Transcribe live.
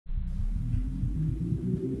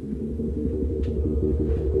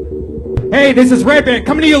Hey, this is Red Band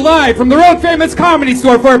coming to you live from the Road Famous Comedy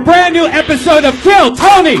Store for a brand new episode of Kill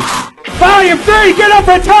Tony! Volume 3, get up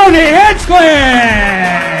for Tony Hinchcliffe!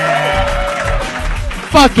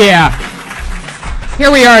 Fuck yeah. Here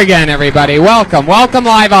we are again, everybody. Welcome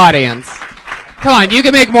live audience. Come on, you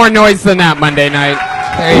can make more noise than that Monday night.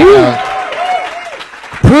 There you go.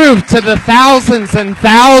 Prove to the thousands and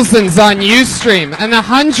thousands on Ustream and the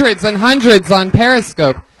hundreds and hundreds on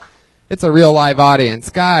Periscope. It's a real live audience.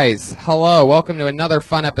 Guys, hello. Welcome to another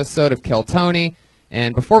fun episode of Kill Tony.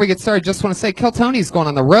 And before we get started, just want to say Kill Tony's going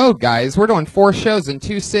on the road, guys. We're doing 4 shows in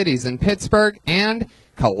 2 cities, in Pittsburgh and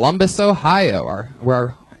Columbus, Ohio,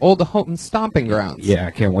 our old home stomping grounds. Yeah,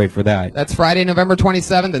 I can't wait for that. That's Friday, November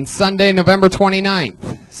 27th and Sunday, November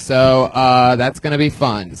 29th. So that's going to be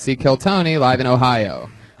fun. See Kill Tony live in Ohio.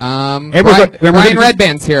 Hey, Brian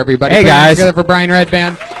Redband's here, everybody. Hey, guys. Together for Brian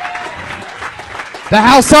Redband. The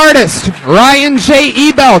house artist, Ryan J.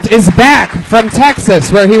 Ebelt, is back from Texas,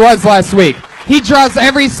 where he was last week. He draws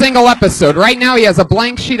every single episode. Right now, he has a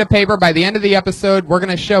blank sheet of paper. By the end of the episode, we're going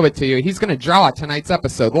to show it to you. He's going to draw tonight's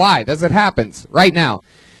episode live as it happens right now.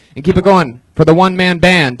 And keep it going for the one-man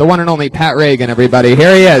band, the one and only Pat Reagan, everybody.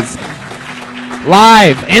 Here he is.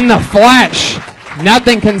 Live, in the flesh.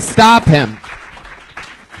 Nothing can stop him.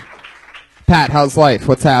 Pat, how's life?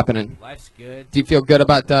 What's happening? Life's good. Do you feel good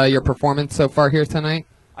about your performance so far here tonight?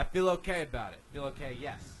 I feel okay about it. Feel okay,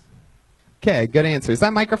 yes. Okay, good answer. Is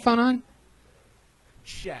that microphone on?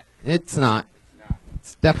 Shit. It's not.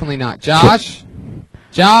 It's definitely not. Josh?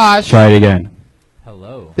 Josh? Try it again.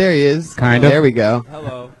 Hello. There he is. Kind of. There we go.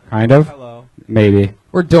 Hello. Kind of? Hello. Maybe.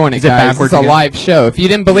 We're doing it, Is it guys. backwards It's a again? live show. If you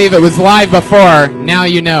didn't believe it was live before, now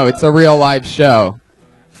you know. It's a real live show.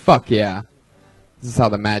 Fuck yeah. This is how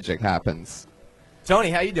the magic happens.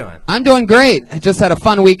 Tony, how you doing? I'm doing great. I just had a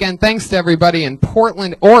fun weekend. Thanks to everybody in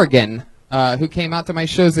Portland, Oregon, who came out to my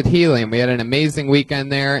shows at Helium. We had an amazing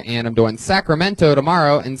weekend there, and I'm doing Sacramento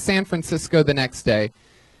tomorrow and San Francisco the next day,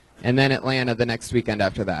 and then Atlanta the next weekend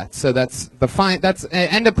after that. So that's the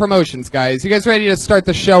end of promotions, guys. You guys ready to start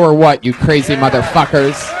the show or what, you crazy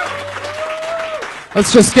motherfuckers?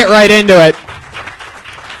 Let's just get right into it.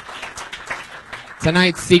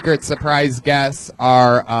 Tonight's secret surprise guests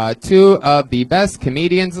are 2 of the best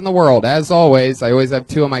comedians in the world. As always, I always have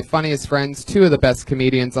 2 of my funniest friends, 2 of the best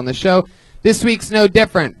comedians on the show. This week's no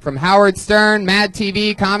different. From Howard Stern, Mad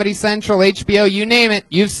TV, Comedy Central, HBO, you name it,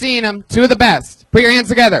 you've seen them. 2 of the best. Put your hands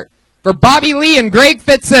together for Bobby Lee and Greg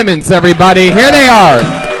Fitzsimmons, everybody. Here they are.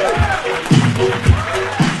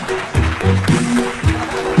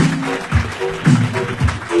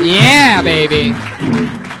 Yeah, baby.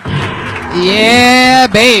 Yeah,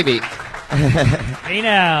 baby. Hey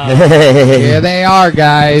now. Here they are,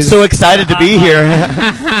 guys. So excited to be here.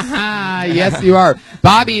 Yes, you are.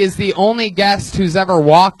 Bobby is the only guest who's ever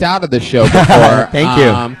walked out of the show before. Thank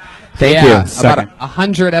you. Thank you. Second. About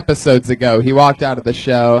 100 episodes ago, he walked out of the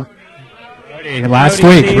show. Last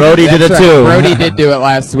week. Brody did it That's right. too. Brody did do it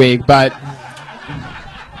last week, but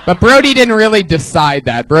Brody didn't really decide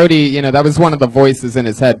that. Brody, that was one of the voices in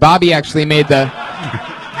his head. Bobby actually made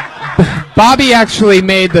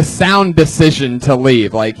the sound decision to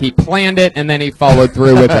leave. Like, he planned it, and then he followed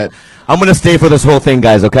through with it. I'm going to stay for this whole thing,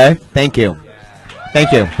 guys, okay? Thank you.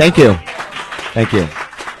 Thank you. Thank you. Thank you.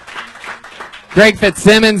 Greg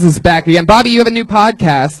Fitzsimmons is back again. Bobby, you have a new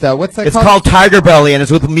podcast. What's that It's called? called Tiger Belly, and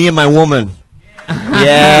it's with me and my woman. Yeah.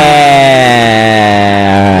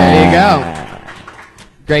 There you go.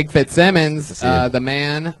 Greg Fitzsimmons, the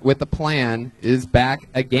man with the plan, is back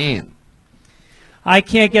again. I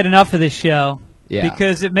can't get enough of this show Yeah.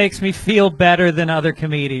 because it makes me feel better than other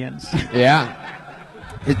comedians. Yeah,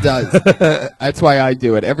 it does. That's why I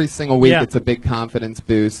do it. Every single week, Yeah. it's a big confidence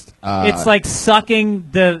boost. It's like sucking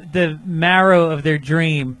the marrow of their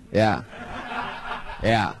dream. Yeah.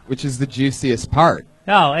 Yeah, which is the juiciest part.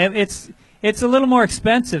 Oh, it's a little more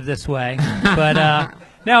expensive this way, but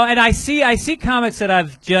no. And I see comics that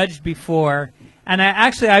I've judged before. And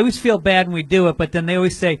I always feel bad when we do it, but then they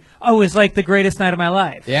always say, oh, it was like the greatest night of my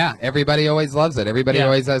life. Yeah, everybody always loves it. Everybody Yeah.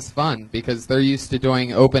 always has fun because they're used to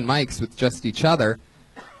doing open mics with just each other.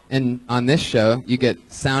 And on this show, you get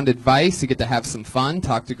sound advice, you get to have some fun,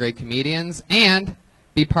 talk to great comedians, and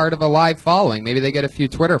be part of a live following. Maybe they get a few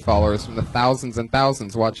Twitter followers from the thousands and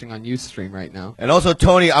thousands watching on Ustream right now. And also,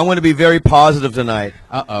 Tony, I'm going to be very positive tonight.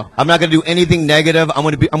 Uh-oh. I'm not going to do anything negative. I'm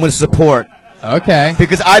going to support. Okay.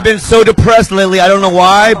 Because I've been so depressed lately. I don't know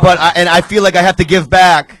why, but I feel like I have to give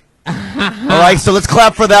back. All right, so let's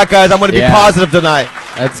clap for that, guys. I'm going to be positive tonight.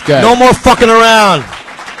 That's good. No more fucking around.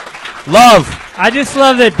 Love. I just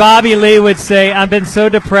love that Bobby Lee would say, I've been so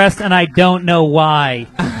depressed and I don't know why.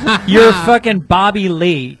 You're fucking Bobby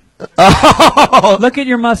Lee. Oh, Look at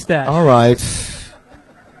your mustache. all right.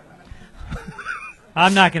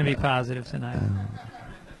 I'm not going to be positive tonight.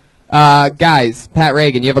 Guys, Pat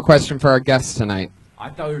Reagan, you have a question for our guest tonight. I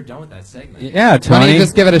thought we were done with that segment. Yeah, Why don't Tony. you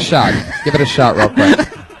just give it a shot? Give it a shot real quick.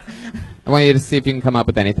 I want you to see if you can come up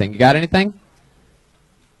with anything. You got anything?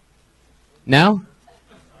 No?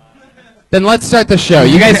 Then let's start the show.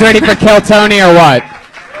 You guys ready for Kill Tony or what?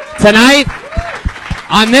 Tonight,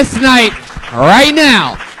 on this night, right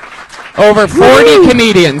now, over 40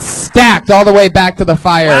 comedians stacked all the way back to the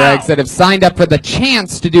fire exit have signed up for the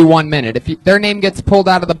chance to do 1 minute. If their name gets pulled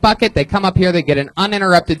out of the bucket, they come up here, they get an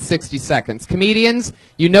uninterrupted 60 seconds. Comedians,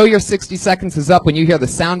 you know your 60 seconds is up when you hear the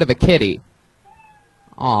sound of a kitty.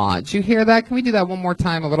 Aw, did you hear that? Can we do that one more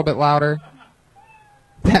time, a little bit louder?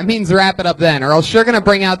 That means wrap it up then, or else you're going to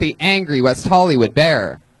bring out the angry West Hollywood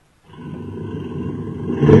bear.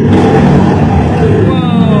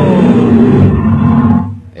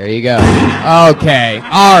 There you go. Okay.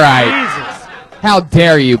 All right. How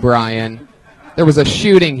dare you, Brian? There was a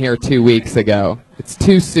shooting here 2 weeks ago. It's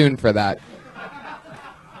too soon for that.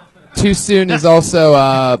 Too soon is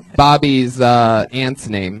also Bobby's aunt's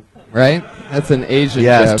name, right? That's an Asian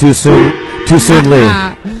Yes, joke. too soon. Too soon, Lee.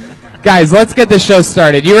 Guys, let's get the show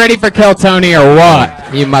started. You ready for Kill Tony or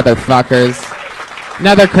what, you motherfuckers?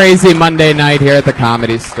 Another crazy Monday night here at the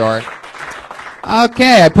Comedy Store.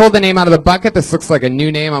 Okay, I pulled the name out of the bucket. This looks like a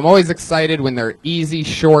new name. I'm always excited when they're easy,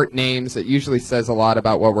 short names. It usually says a lot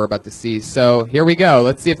about what we're about to see. So here we go.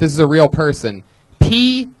 Let's see if this is a real person.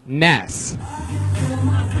 P. Ness.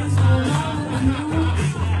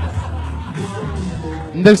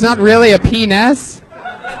 There's not really a P. Ness?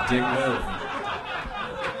 Dick move.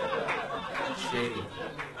 Shady.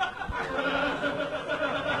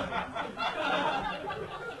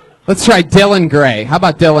 Let's try Dylan Gray. How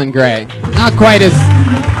about Dylan Gray? Not quite as...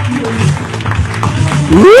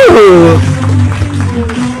 Woo!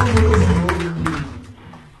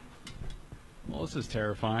 Well, this is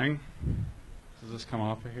terrifying. Does this come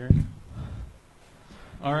off of here?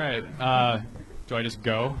 All right. Do I just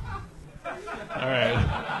go? All right.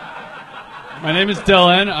 My name is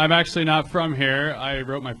Dylan. I'm actually not from here. I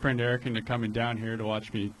wrote my friend Eric into coming down here to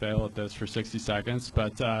watch me fail at this for 60 seconds.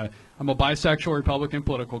 But I'm a bisexual Republican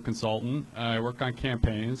political consultant. I work on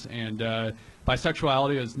campaigns, and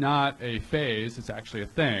bisexuality is not a phase. It's actually a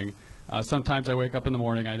thing. Sometimes I wake up in the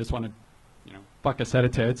morning, I just want to, fuck a set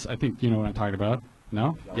of tits. I think you know what I'm talking about.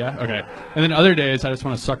 No? Yeah? Okay. And then other days, I just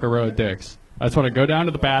want to suck a row of dicks. I just want to go down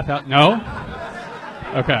to the bathhouse. No?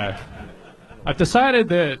 Okay. I've decided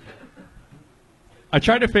that I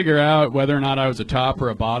tried to figure out whether or not I was a top or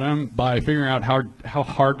a bottom by figuring out how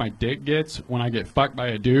hard my dick gets when I get fucked by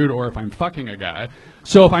a dude or if I'm fucking a guy.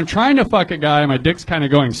 So if I'm trying to fuck a guy and my dick's kind of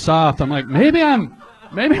going soft, I'm like, maybe I'm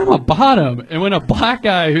a bottom. And when a black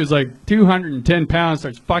guy who's like 210 pounds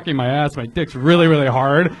starts fucking my ass, my dick's really, really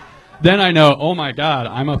hard, then I know, oh my God,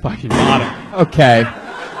 I'm a fucking bottom. Okay.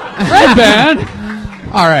 Right, man?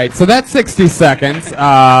 All right, so that's 60 seconds.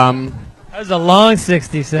 That was a long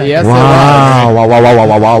 60 seconds. Yes, Wow, wow, wow, wow,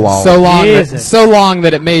 wow, wow, wow. so long, Jesus. so long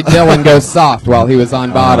that it made Dylan go soft while he was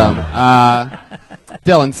on bottom.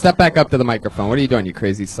 Dylan, step back up to the microphone. What are you doing, you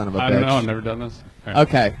crazy son of a bitch? I don't know. I've never done this. All right.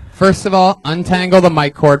 Okay, first of all, untangle the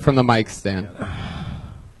mic cord from the mic stand.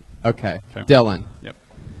 Okay, Dylan. Yep.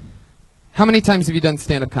 How many times have you done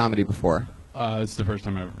stand-up comedy before? It's the first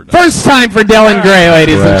time I've ever done First time for Dylan Gray,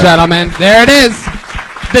 ladies and Right. gentlemen. There it is.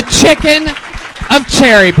 The chicken of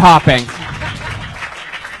cherry popping.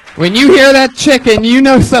 When you hear that chicken, you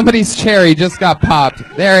know somebody's cherry just got popped.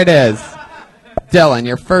 There it is. Dylan,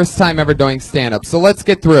 your first time ever doing stand-up. So let's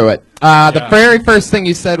get through it. The very first thing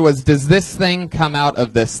you said was, does this thing come out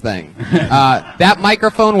of this thing? That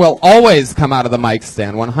microphone will always come out of the mic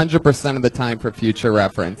stand, 100% of the time for future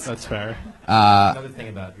reference. That's fair. Another thing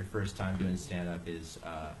about your first time doing stand-up is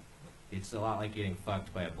it's a lot like getting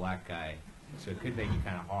fucked by a black guy, so it could make you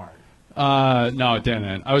kind of hard. No, it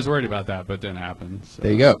didn't. I was worried about that, but it didn't happen. So.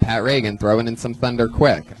 There you go, Pat Reagan throwing in some thunder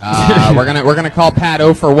quick. We're gonna call Pat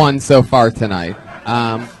 0 for 1 so far tonight.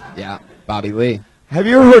 Yeah, Bobby Lee. Have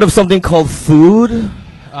you ever heard of something called food?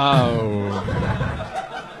 Oh.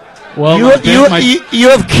 Well, You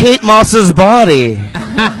have Kate Moss's body.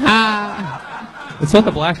 it's what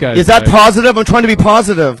the black guy Is that positive? I'm trying to be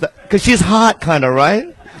positive. Because she's hot, kind of,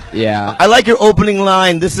 right? Yeah. I like your opening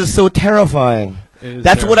line. This is so terrifying. is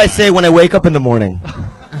That's what I say when I wake up in the morning.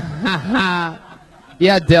 Yeah,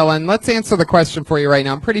 Dylan, let's answer the question for you right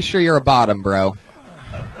now. I'm pretty sure you're a bottom, bro.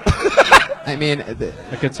 I mean,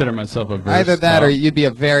 I consider myself a verse either that top. or you'd be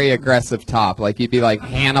a very aggressive top. Like, you'd be like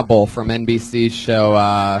Hannibal from NBC's show.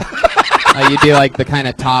 You'd be like the kind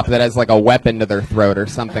of top that has like a weapon to their throat or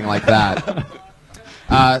something like that.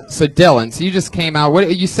 So Dylan, so you just came out.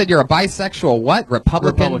 What you said? You're a bisexual. What?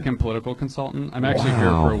 Republican political consultant. I'm actually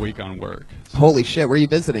here Wow. for a week on work. Holy shit! Where are you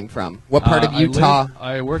visiting from? What part of Utah?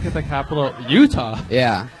 I work at the Capitol. Utah.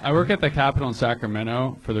 Yeah. I work at the Capitol in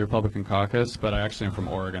Sacramento for the Republican caucus, but I actually am from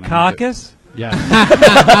Oregon. Caucus? Yeah.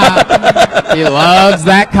 He loves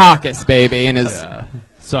that caucus, baby, and his. Yeah.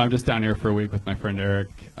 So I'm just down here for a week with my friend Eric.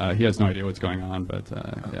 He has no idea what's going on, but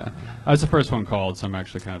yeah. I was the first one called, so I'm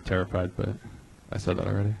actually kind of terrified, but I said that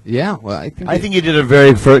already. Yeah. Well, I think you did a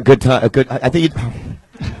very good time. I think you.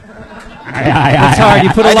 It's hard. You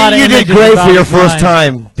put a lot of I think you image did in great for your Bobby's first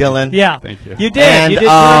mind. time, Dylan. Yeah. Thank you. You did. And You did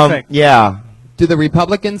terrific. yeah. Do the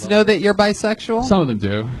Republicans know that you're bisexual? Some of them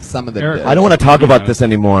do. Some of them Eric- do. I don't want to talk about this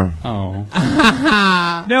anymore. Oh.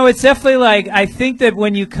 No, it's definitely like, I think that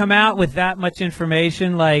when you come out with that much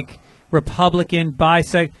information, like Republican,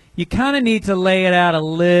 bisexual, you kind of need to lay it out a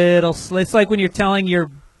little. It's like when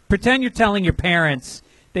pretend you're telling your parents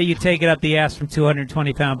that you take it up the ass from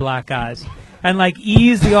 220-pound black guys, and like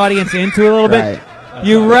ease the audience into it a little Right. bit.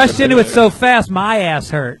 You rushed into it so fast, my ass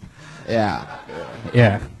hurt. Yeah.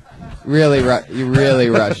 Yeah. You really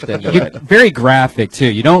rushed into it. Very graphic too.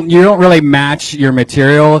 You don't really match your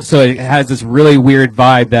material, so it has this really weird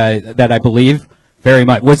vibe that I believe very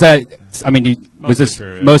much. Was that? I mean, was Mostly this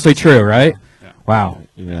true, yeah. mostly true? Right? Yeah. Wow.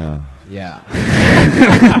 Yeah. Yeah.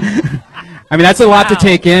 I mean, that's a lot to Wow.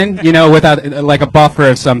 take in, without like a buffer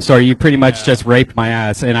of some sort. You pretty much just raped my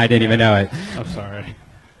ass, and I didn't even know it. I'm sorry.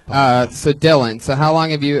 So Dylan, how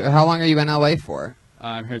long are you in LA for?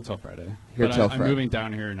 I'm here till Friday. Here But till I'm Friday. moving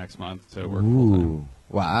down here next month to work full time. Ooh.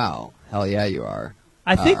 Wow. Hell yeah, you are.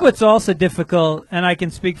 I think what's also difficult, and I can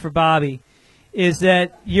speak for Bobby, is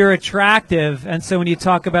that you're attractive, and so when you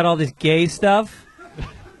talk about all this gay stuff,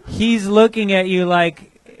 he's looking at you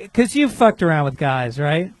like, because you've fucked around with guys,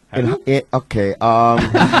 right? Okay.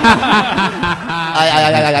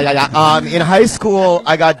 In high school,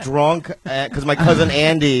 I got drunk because my cousin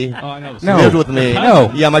Andy Oh, I know. No. lived with me.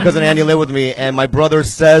 No. Yeah, my cousin Andy lived with me, and my brother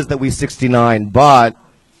says that we're 69, but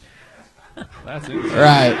That's it.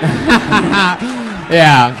 Right.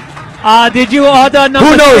 Yeah. Did you order number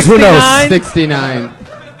Who knows? 69? 69.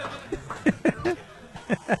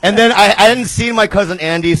 and then I hadn't seen my cousin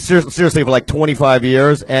Andy seriously for like 25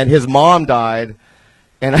 years, and his mom died,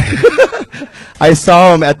 and I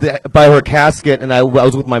saw him by her casket, and I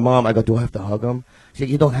was with my mom. I go, do I have to hug him? She said,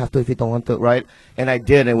 you don't have to if you don't want to, right? And I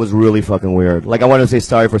did, and it was really fucking weird. Like, I wanted to say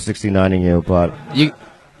sorry for 69ing you, but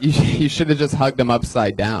You should have just hugged him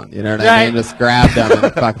upside down. You know what I Right. mean? Just grabbed him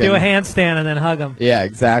and fucking. Do a handstand and then hug him. Yeah,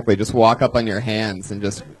 exactly. Just walk up on your hands and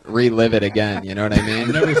just relive it again. You know what I I've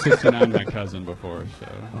mean? never 69 my cousin before, so.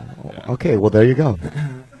 Yeah. okay, well, there you go.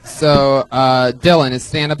 So, Dylan, is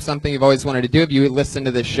stand-up something you've always wanted to do? Have you listened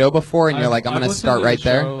to this show before and you're like, I'm I've going to listened start to right the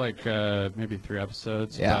there? show, like maybe 3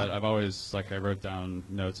 episodes. Yeah. But I've always I wrote down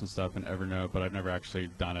notes and stuff in Evernote, but I've never actually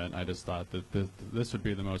done it. I just thought that this would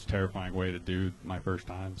be the most terrifying way to do my first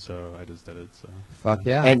time, so I just did it. So. Fuck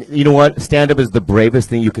yeah. And you know what? Stand-up is the bravest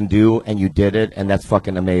thing you can do, and you did it, and that's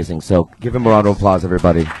fucking amazing. So give him a round of applause,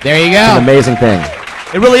 everybody. There you It's an go. amazing thing.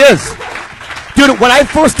 It really is. Dude, when I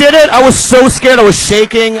first did it, I was so scared. I was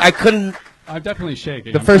shaking. I couldn't. I'm definitely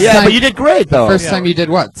shaking. The I'm first Yeah, time, but you did great, though. First time you did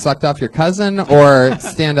what? Sucked off your cousin or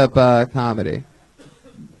stand-up comedy?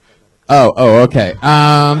 Oh, okay.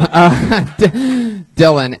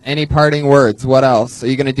 Dylan, any parting words? What else? Are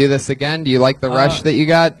you going to do this again? Do you like the rush that you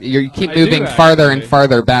got? You keep I do, moving farther and actually.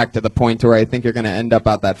 farther back to the point where I think you're going to end up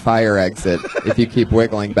out that fire exit if you keep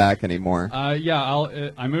wiggling back anymore.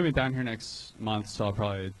 Yeah, I'm moving down here next month, so I'll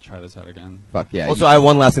probably try this out again. Fuck yeah. Also, I have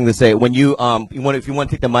one last thing to say. When if you want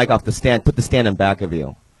to take the mic off the stand, put the stand in back of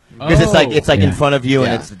you. Because it's like in front of you,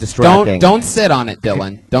 and Yeah. it's distracting. Don't sit on it,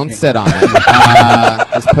 Dylan. Don't sit on it.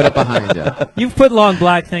 Just put it behind you. You've put long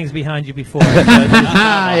black things behind you before.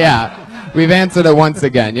 Yeah. We've answered it once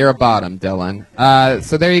again. You're a bottom, Dylan.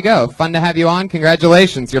 So there you go. Fun to have you on.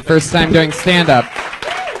 Congratulations. Your first time doing stand-up.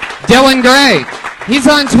 Dylan Gray. He's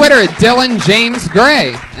on Twitter at Dylan James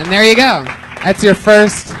Gray. And there you go. That's your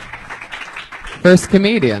first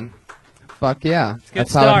comedian. Fuck yeah.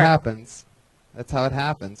 That's how it start. happens. That's how it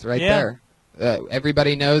happens right Yeah. there.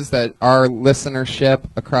 Everybody knows that our listenership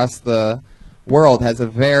across the world has a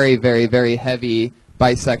very, very, very heavy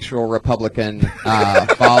bisexual Republican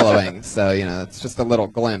following. So, it's just a little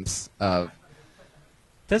glimpse of...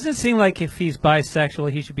 Doesn't it seem like if he's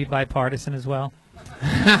bisexual, he should be bipartisan as well?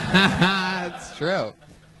 That's true.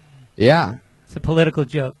 Yeah. It's a political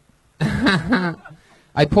joke.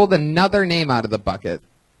 I pulled another name out of the bucket.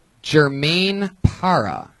 Jermaine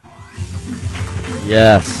Para.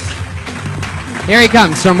 Yes. Here he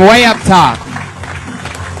comes from way up top.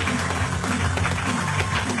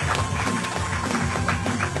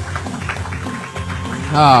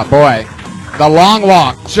 Oh, boy. The long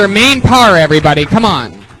walk. Jermaine Para, everybody. Come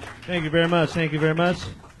on. Thank you very much. Thank you very much.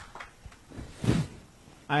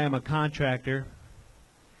 I am a contractor,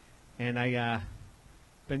 and I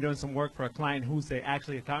been doing some work for a client who's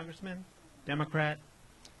actually a congressman, Democrat,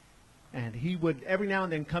 and he would every now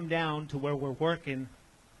and then come down to where we're working,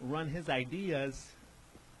 run his ideas.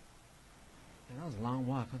 And that was a long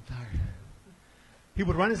walk. I'm tired. He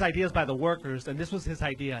would run his ideas by the workers, and this was his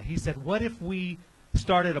idea. He said, "What if we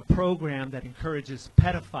started a program that encourages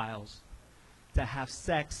pedophiles to have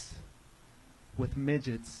sex with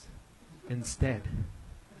midgets instead?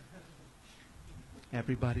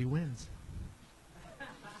 Everybody wins."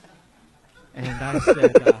 And I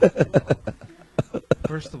said,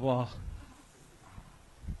 first of all,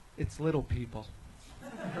 it's little people.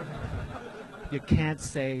 You can't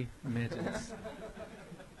say midgets.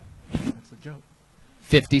 That's a joke.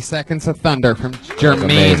 50 seconds of thunder from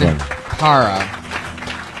Jermaine Para.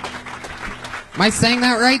 Am I saying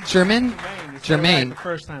that right? Jermaine? Jermaine. The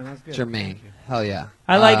first time, that's good. Jermaine. Thank you. Hell yeah.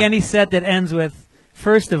 I like any set that ends with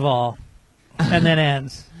first of all and then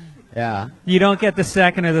ends. Yeah. You don't get the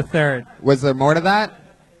second or the third. Was there more to that?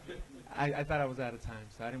 I thought I was out of time,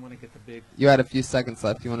 so I didn't want to get the big. You had a few seconds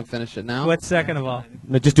left. You want to finish it now? What's second of all?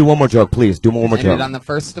 No, just do one more joke, please. Do one more End joke. it on the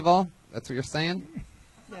first of all? That's what you're saying?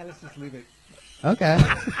 Yeah, let's just leave it. Okay.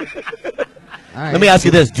 All right. Let me ask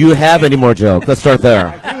you this. Do you have any more jokes? Let's start I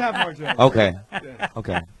there. do have more jokes. Okay. Yeah.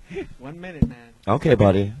 Okay. 1 minute, man. Okay,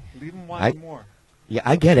 buddy. Leave them I- wanting more. Yeah,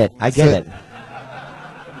 I get it. I get it.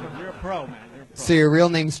 You're a pro, man. You're a pro. So your real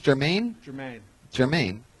name's Jermaine? Jermaine.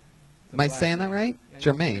 Jermaine. Am I saying that right? Yeah,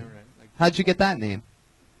 you're saying Jermaine. it right. Like, How'd you get that name?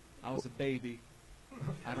 I was a baby.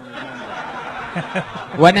 I don't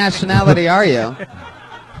remember. What nationality are you?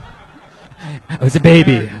 I was a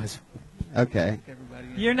baby. Okay. Everybody.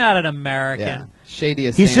 You're not an American. Yeah.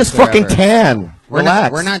 Shadiest He's just answer fucking ever. tan.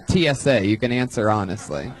 Relax. We're not TSA. You can answer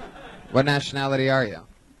honestly. What nationality are you?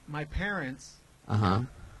 My parents Uh-huh.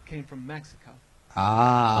 came from Mexico.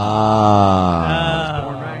 Ah.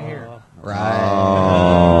 Born right here. Right.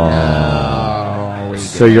 Oh. No, we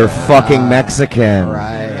So get you're that. fucking Mexican.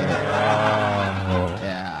 Right.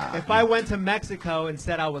 Yeah. If I went to Mexico and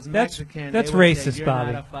said I was Mexican, that's they would racist, say, you're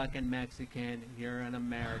Bobby. not a fucking Mexican. You're an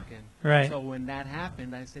American. Right. So when that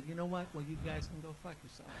happened, I said, you know what? Well, you guys can go fuck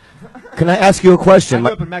yourself. Can I ask you a I question?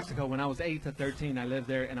 grew up in Mexico when I was 8 to 13. I lived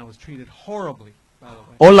there, and I was treated horribly, by the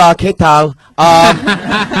way. Hola, ¿qué tal?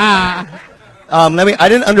 I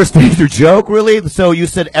didn't understand your joke, really. So you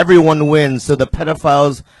said everyone wins. So the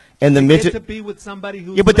pedophiles and the Get midget. to be with somebody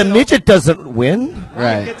who's Yeah, but the little. midget doesn't win.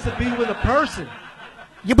 Right. Gets to be with a person.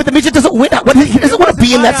 Yeah, but the midget doesn't win. What, he doesn't want to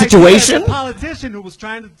be in that situation. A politician who was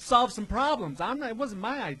trying to solve some problems. I'm not. It wasn't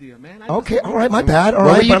my idea, man. Okay, all right, my bad. All What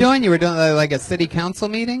right. were you but I'm- doing? You were doing like a city council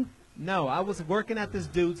meeting? No, I was working at this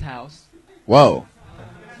dude's house, Whoa.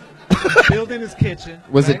 building his kitchen.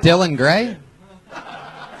 Was right? it Dylan Gray?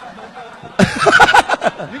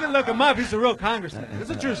 You can look him up. He's a real congressman. It's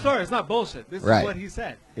a true story. It's not bullshit. This Right. is what he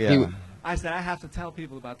said. Yeah. I said, I have to tell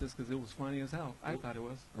people about this because it was funny as hell. I thought it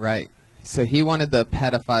was. Right. So he wanted the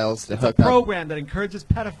pedophiles to It's a hook up. program that encourages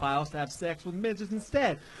pedophiles to have sex with midgets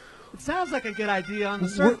instead. It sounds like a good idea on the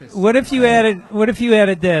surface. What if you added? What if you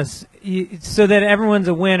added this, so that everyone's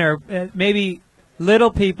a winner? Maybe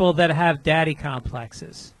little people that have daddy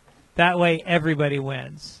complexes. That way, everybody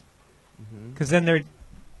wins. Because then their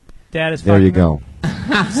dad is. There you fucking go.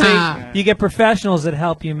 them. See, you get professionals that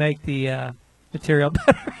help you make the material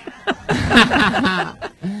better.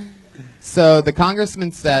 So the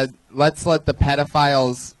congressman said, let's let the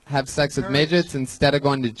pedophiles have sex with midgets instead of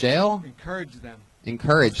going to jail? Encourage them.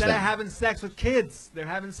 Encourage Instead of them. having sex with kids, they're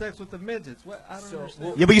having sex with the midgets. What? I don't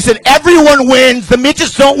understand. Yeah, but you said everyone wins. The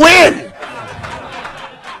midgets don't win.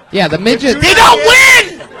 Yeah, the midgets. They don't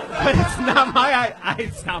win. But it's not my.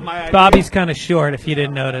 It's not my idea. Bobby's kind of short, if you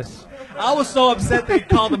didn't notice. I was so upset they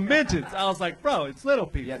called them midgets. I was like, bro, it's little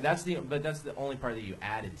people. Yeah, but that's the only part that you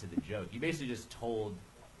added to the joke. You basically just told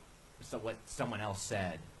what someone else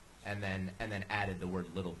said, and then added the word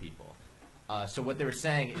little people. So what they were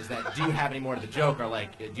saying is that, do you have any more to the joke, or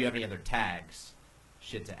like, do you have any other tags,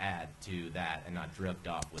 shit to add to that, and not drift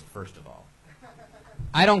off with first of all?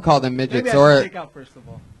 I don't call them Maybe midgets I or should take out first of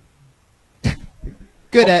all.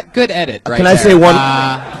 good edit. Right Can I there. say one?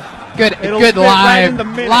 It'll Good fit right in live the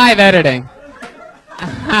middle. live editing.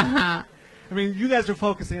 I mean, you guys are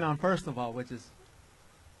focusing on first of all, which is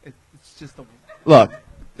It's just a. Look,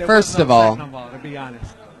 There first was no of all, second of all, to be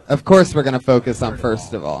honest. of course we're going to focus on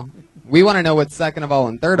first of all. We want to know what second of all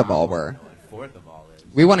and third of all were. Fourth of all is.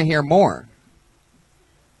 We want to hear more.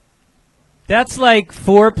 That's like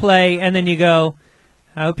foreplay, and then you go,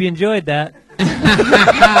 I hope you enjoyed that.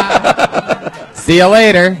 See you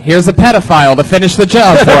later. Here's a pedophile to finish the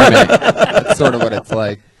job for me. That's sort of what it's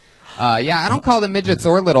like. Yeah, I don't call them midgets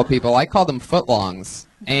or little people. I call them footlongs,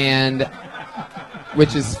 and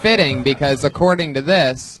which is fitting because according to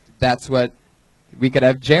this, that's what we could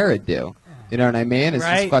have Jared do. You know what I mean? It's just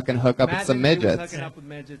Right. fucking hook up with Imagine some if he was midgets. hooking up with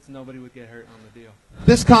midgets, nobody would get hurt on the deal.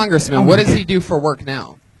 This congressman, what does he do for work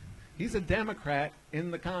now? He's a Democrat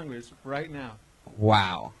in the Congress right now,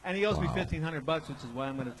 Wow. and he owes me $1,500, which is why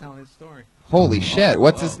I'm going to tell his story. Holy shit.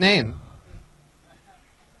 What's his name?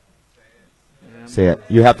 Say it.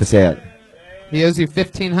 You have to say it. He owes you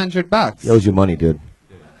 $1,500. He owes you money, dude.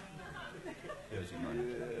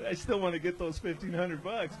 I still want to get those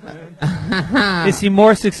 $1,500, man. Is he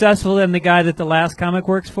more successful than the guy that the last comic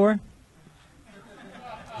works for?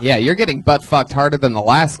 Yeah, you're getting butt fucked harder than the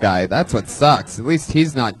last guy. That's what sucks. At least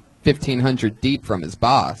he's not 1,500 deep from his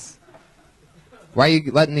boss. Why are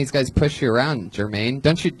you letting these guys push you around, Jermaine?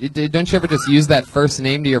 Don't you ever just use that first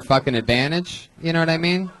name to your fucking advantage? You know what I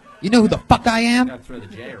mean? You know who the fuck I am? Gotta throw the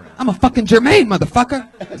J around. I'm a fucking Jermaine, motherfucker.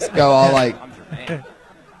 Just go all like, I'm Jermaine.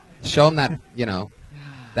 show him that, you know.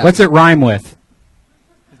 That What's it rhyme with?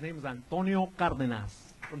 His name is Antonio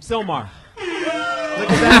Cardenas from Silmar. Look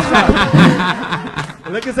his ass up.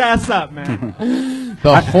 Look his ass up, man.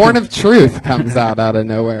 The horn of truth comes out of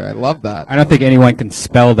nowhere. I love that. I don't think anyone can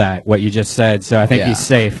spell that, what you just said, so I think Yeah. he's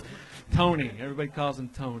safe. Tony. Everybody calls him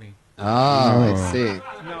Tony. Oh, I see.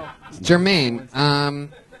 No, Jermaine,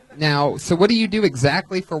 now, so what do you do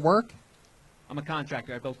exactly for work? I'm a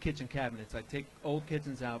contractor. I build kitchen cabinets. I take old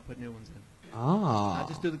kitchens out, put new ones in. Oh, I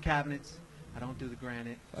just do the cabinets. I don't do the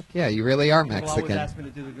granite. fuck yeah, you really are People always Mexican. ask me to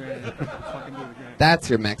do the granite. I fucking do the granite. That's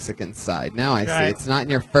your Mexican side. Now I see. Right. It's not in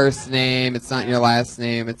your first name. It's not in your last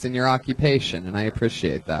name. It's in your occupation, and I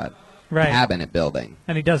appreciate that. Right. Cabinet building.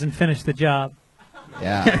 And he doesn't finish the job.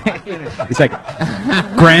 Yeah. He's like,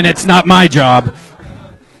 granite's not my job.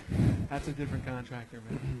 That's a different contractor,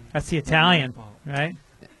 man. That's the Italian, right?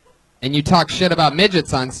 And you talk shit about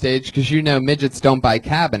midgets on stage because you know midgets don't buy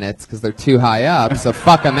cabinets because they're too high up, so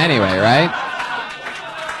fuck them anyway, right?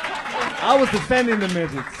 I was defending the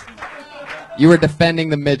midgets. You were defending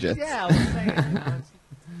the midgets. Yeah, I was saying.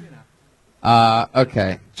 You know.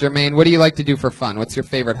 Okay. Jermaine, what do you like to do for fun? What's your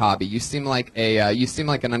favorite hobby? You seem like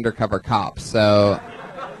an undercover cop, so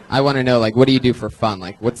I want to know, like, what do you do for fun?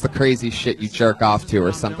 Like, what's the crazy shit you jerk off to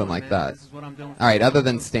or something like that? This is what I'm doing. All right, other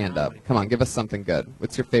than stand-up. Come on, give us something good.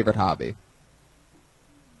 What's your favorite hobby?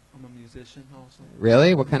 I'm a musician also.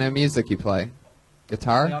 Really? What kind of music you play? I play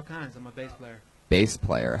Guitar? all kinds. I'm a bass player. Bass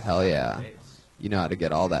player. Hell yeah. You know how to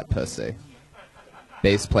get all that pussy.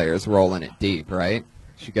 Bass players rolling it deep, right?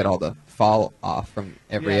 You get all the fall off from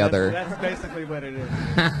every Yeah, other... That's basically what it is.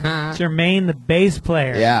 Jermaine, the bass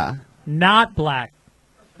player. Yeah, Not black.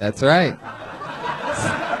 that's right.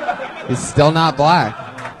 He's still not black.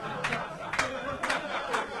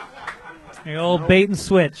 The old bait and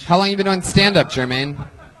switch. How long you been doing stand-up, Jermaine?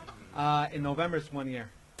 In November, it's 1 year.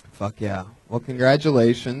 Fuck yeah. Well,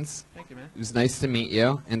 congratulations. Thank you, man. It was nice to meet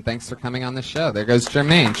you, and thanks for coming on the show. There goes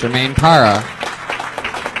Jermaine Parra.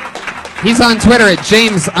 He's on Twitter at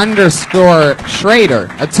James_Schrader,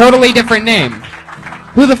 a totally different name.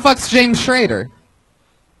 Who the fuck's James Schrader?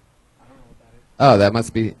 Oh, that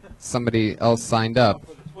must be somebody else signed up.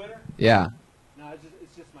 For the Twitter? Yeah. No,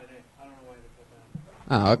 it's just my name. I don't know why they put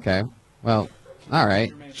that. Oh, okay. Well, all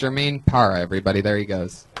right. Jermaine Parra, everybody. There he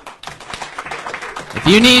goes. If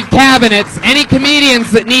you need cabinets, any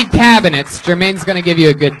comedians that need cabinets, Jermaine's going to give you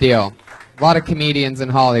a good deal. A lot of comedians in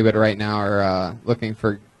Hollywood right now are looking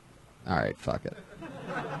for... All right, fuck it.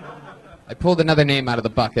 I pulled another name out of the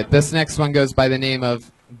bucket. This next one goes by the name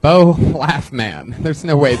of Bo Laughman. There's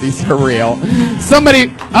no way these are real.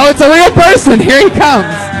 Somebody... Oh, it's a real person. Here he comes.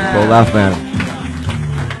 Go laugh, man.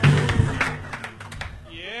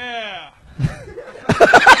 Yeah.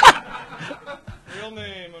 Real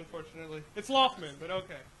name, unfortunately. It's Loftman, but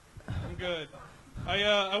okay. I'm good.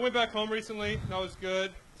 I went back home recently. That was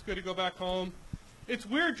good. It's good to go back home. It's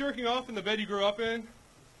weird jerking off in the bed you grew up in,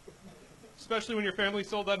 especially when your family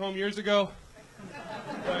sold that home years ago.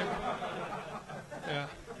 Right? Yeah.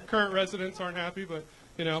 Current residents aren't happy, but,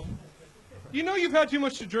 you know. You know you've had too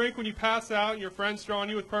much to drink when you pass out and your friend's drawing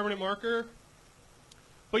you with permanent marker?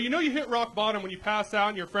 But you know you hit rock bottom when you pass out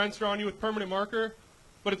and your friend's drawing you with permanent marker,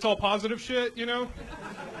 but it's all positive shit, you know?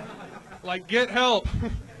 Like, get help.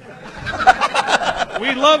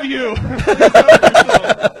 We love you. Take care of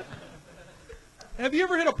yourself. Have you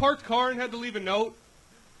ever hit a parked car and had to leave a note,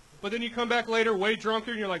 but then you come back later way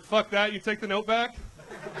drunker and you're like, fuck that, you take the note back?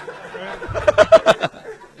 Right?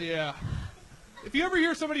 Yeah. If you ever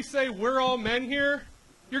hear somebody say, we're all men here,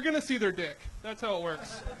 you're going to see their dick. That's how it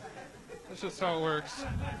works. That's just how it works.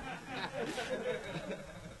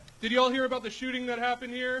 Did you all hear about the shooting that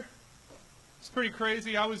happened here? It's pretty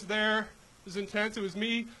crazy. I was there. It was intense. It was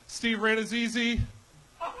me, Steve Ranazizi.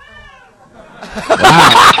 Wow.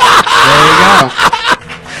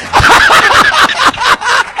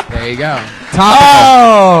 There you go. Topical.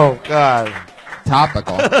 Oh, God.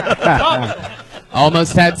 Topical.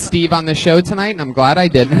 Almost had Steve on the show tonight, and I'm glad I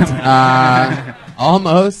didn't.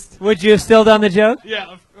 Almost. Would you have still done the joke?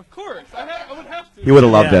 Yeah, of course. I would have to. He would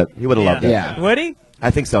have loved it. He would have loved it. Yeah. Would he?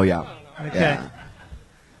 I think so, yeah. Okay.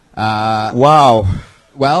 Yeah. Wow.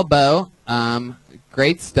 Well, Bo,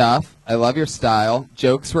 great stuff. I love your style.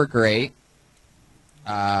 Jokes were great.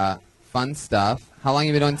 Fun stuff. How long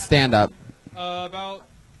have you been doing stand-up? About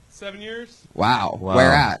 7 years. Wow. Wow.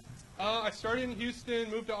 Where at? I started in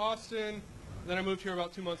Houston, moved to Austin, then I moved here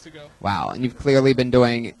about 2 months ago. Wow. And you've clearly been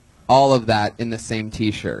doing all of that in the same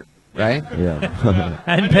T-shirt, right? Yeah.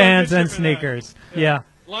 And pants and sneakers. Yeah.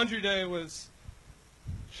 Laundry day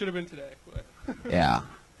should have been today. But Yeah.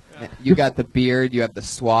 You got the beard. You have the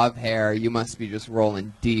suave hair. You must be just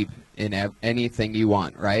rolling deep in anything you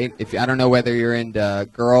want, right? I don't know whether you're into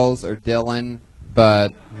girls or Dylan,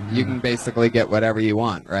 but you can basically get whatever you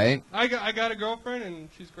want, right? I got a girlfriend, and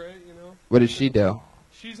she's great, What does she do?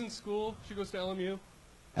 She's in school. She goes to LMU.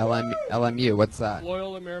 LMU. What's that?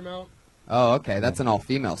 Loyola Marymount. Oh, okay. That's an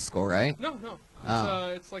all-female school, right? No. Oh.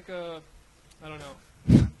 It's like I don't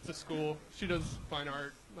know. It's a school. She does fine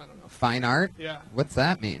art. I don't know. Fine art? Yeah. What's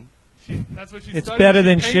that mean? That's what she's It's studying. better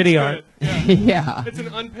than She paints shitty good. art. Yeah. Yeah. It's an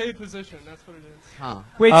unpaid position. That's what it is. Huh.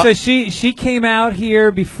 Wait, so she came out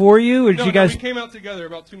here before you, or did No, you guys? we came out together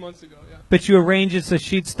about 2 months ago. Yeah. But you arranged it so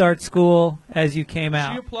she'd start school as you came She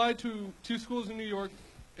out. applied to 2 schools in New York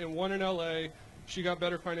and 1 in LA. She got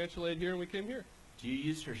better financial aid here, and we came here. Do you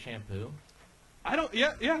use her shampoo? I don't.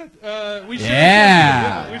 Yeah. We share.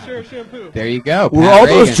 Yeah. A shampoo. We share a shampoo. There you go. Were Pat all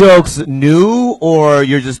Reagan. those jokes new, or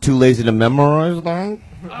you're just too lazy to memorize them?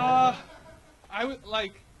 I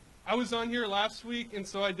was on here last week, and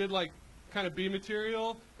so I did kind of B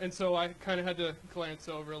material, and so I kind of had to glance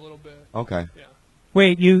over a little bit. Okay. Yeah.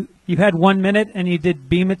 Wait, you had 1 minute and you did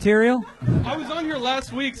B material? I was on here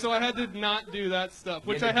last week, so I had to not do that stuff,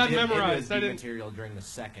 which Yeah, I had it memorized. I was didn't. material during the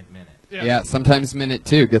second minute. Yeah, sometimes minute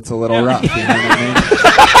 2 gets a little Yeah. rough. You know what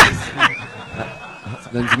I mean?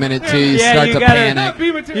 Then minute 2, you Yeah, start you to gotta- panic. Not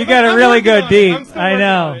B material. You got a I'm really working good on it. deep. I'm still I working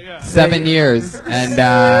know. on it, yeah. 7 years, and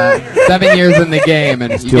 7 years in the game,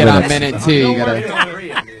 and you 2 get on minutes. minute 2, you Still gotta. working on it.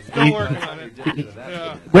 Still working on it.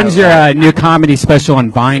 Yeah. When's your new comedy special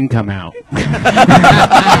on Vine come out? There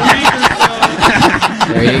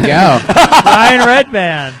you go. Ryan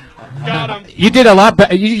Redband. Got him. You did a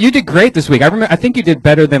lot. You did great this week. I think you did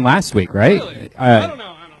better than last week, right? Really? I don't know.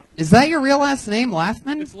 Is that your real last name,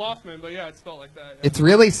 Laughman? It's Loftman, but yeah, it's spelled like that. Yeah. It's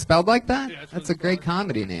really spelled like that? Yeah, it's That's really a great spelled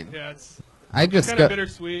comedy name. Yeah, it's I just kind go. of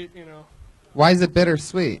bittersweet, Why is it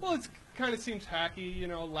bittersweet? Well, it kind of seems hacky,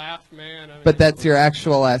 laugh man. I mean, But that's your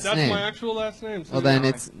actual last that's name. my actual last name. So Well, then yeah.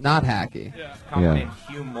 it's not hacky. Yeah. Common Yeah. name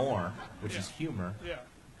humor, which is humor. Yeah.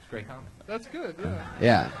 It's great comedy. That's good.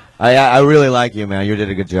 Yeah. Yeah. I really like you, man. You did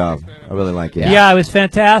a good job. I really like you. Yeah, it was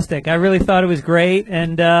fantastic. I really thought it was great.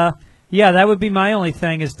 And, yeah, that would be my only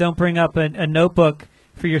thing is don't bring up a notebook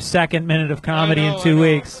for your second minute of comedy I know, in 2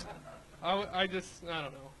 weeks. I don't know.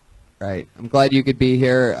 Right. I'm glad you could be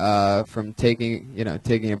here from taking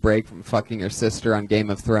a break from fucking your sister on Game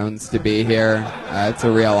of Thrones to be here. It's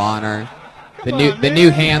a real honor. The new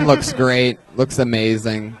hand looks great. Looks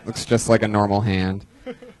amazing. Looks just like a normal hand.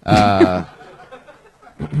 Bo,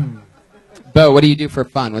 what do you do for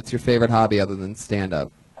fun? What's your favorite hobby other than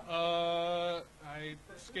stand-up? I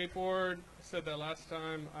skateboard. I said that last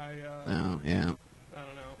time. Oh, yeah. I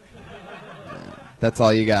don't know. That's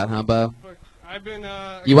all you got, huh, Bo? But I've been.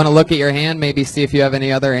 You want to look at your hand, maybe see if you have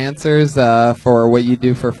any other answers for what you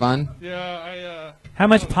do for fun? Yeah, How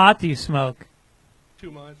much pot do you smoke? too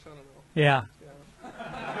much. I don't know. Yeah.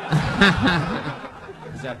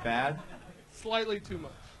 Is that bad? Slightly too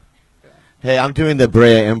much. Hey, I'm doing the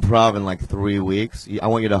Brea Improv in 3 weeks. I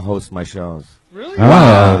want you to host my shows. Really?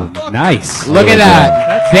 Oh, Fuck. nice. Look at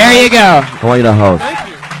that. There you go. I want you to host. Thank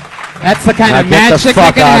you. That's the kind Now of get the magic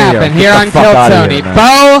fuck that can outta here. happen Get here the on fuck Kill outta Tony. here, man.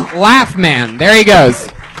 Bo Laughman. There he goes.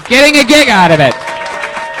 Getting a gig out of it.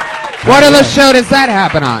 What other show does that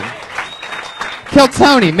happen on? Kill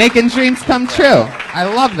Tony, making dreams come true. I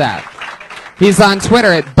love that. He's on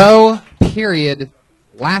Twitter at Bo.Laughman.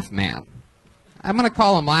 I'm gonna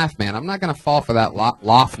call him Laughman. I'm not gonna fall for that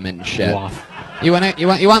Loffman shit. You want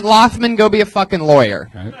Loffman? Go be a fucking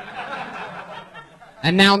lawyer. Right.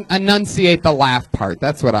 And now enunciate the laugh part.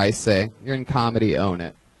 That's what I say. You're in comedy, own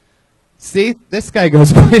it. See, this guy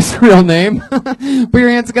goes by his real name. Put your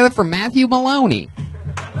hands together for Matthew Maloney.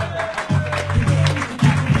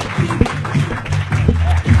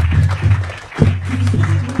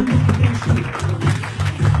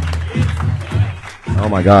 Oh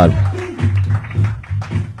my God.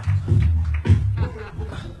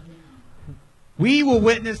 We will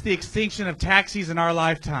witness the extinction of taxis in our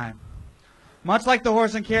lifetime. Much like the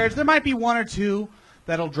horse and carriage, there might be one or two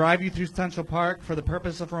that'll drive you through Central Park for the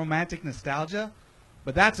purpose of romantic nostalgia,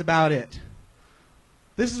 but that's about it.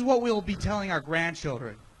 This is what we'll be telling our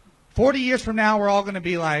grandchildren. 40 years from now, we're all going to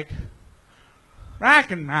be like,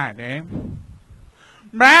 back in my day,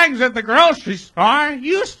 bags at the grocery store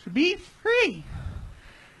used to be free.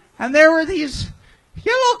 And there were these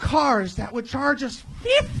yellow cars that would charge us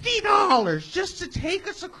 $50 just to take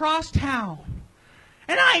us across town.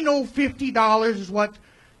 And I know $50 is what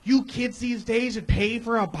you kids these days would pay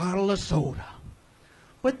for a bottle of soda.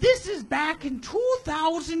 But this is back in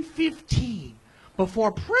 2015,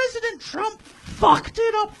 before President Trump fucked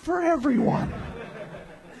it up for everyone.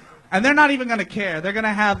 And they're not even going to care. They're going to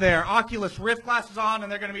have their Oculus Rift glasses on,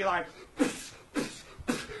 and they're going to be like,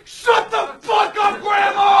 shut the fuck up,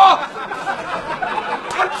 Grandma!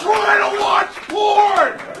 I'm trying to watch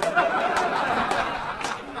porn!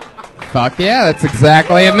 Fuck yeah, that's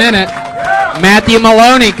exactly a minute. Matthew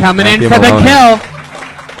Maloney coming in for the kill.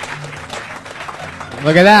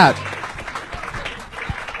 Look at that.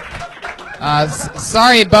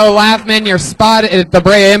 Sorry, Bo Laughman, your spot at the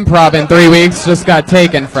Brea Improv in 3 weeks just got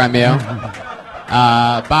taken from you.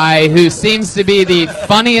 By who seems to be the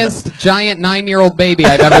funniest giant 9-year-old baby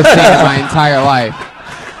I've ever seen in my entire life.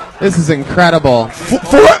 This is incredible.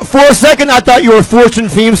 For a second, I thought you were Fortune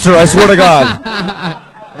Feimster, I swear to God.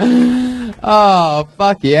 Oh,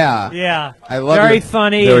 fuck yeah. Yeah. I love Very your-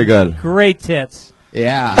 funny. Very good. Great tits.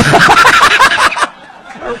 Yeah.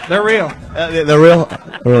 They're real. They're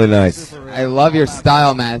really nice. I love your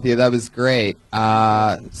style, Matthew. That was great.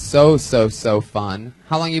 So fun.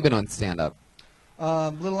 How long you been on stand-up?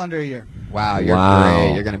 A little under a year. Wow, you're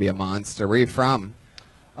great. You're going to be a monster. Where are you from?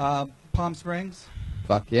 Palm Springs.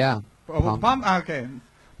 Fuck yeah.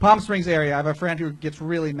 Palm Springs area. I have a friend who gets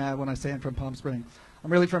really mad when I say I'm from Palm Springs.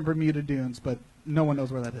 I'm really from Bermuda Dunes, but no one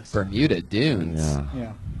knows where that is. Bermuda Dunes?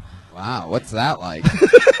 Yeah. Wow, what's that like?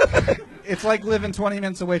 It's like living 20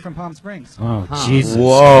 minutes away from Palm Springs. Oh, Huh. Jesus.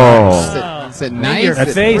 Whoa. Is it nice? Your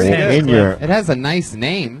face, It has a nice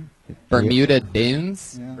name. Bermuda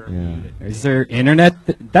Dunes? Yeah. Is there internet?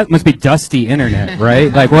 That must be dusty internet,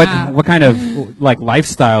 right? Like what kind of like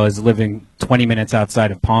lifestyle is living 20 minutes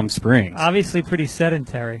outside of Palm Springs? Obviously pretty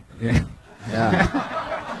sedentary. Yeah.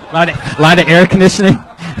 A lot of air conditioning.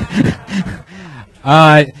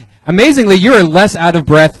 Amazingly, you were less out of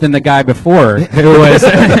breath than the guy before, who was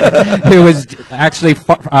actually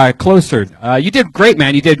closer. You did great,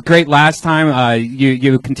 man. You did great last time.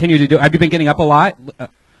 You continue to do. Have you been getting up a lot?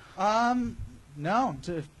 No,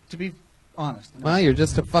 to be honest. No. Well, you're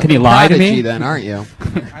just a fucking Can you lie to prodigy me? then, aren't you?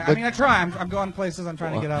 I mean, I try. I'm going places. I'm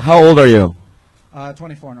trying to get up. How old are you?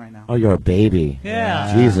 24 right now. Oh, you're a baby.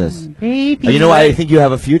 Yeah. Jesus. Baby. You know, I think you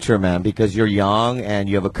have a future, man, because you're young and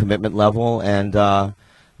you have a commitment level and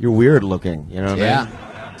you're weird looking. You know what I mean?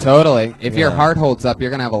 Yeah, totally. If your Yeah. heart holds up, you're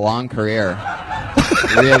going to have a long career.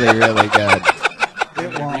 Really, really good.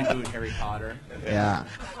 It won't. Reboot Harry Potter. Yeah.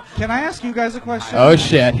 Can I ask you guys a question? Oh,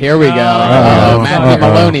 shit. Here we go. Uh-oh. Matthew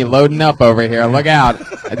Maloney loading up over here. Look out.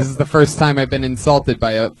 This is the first time I've been insulted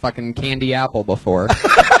by a fucking candy apple before.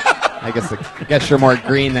 I guess you're more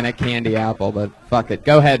green than a candy apple, but fuck it.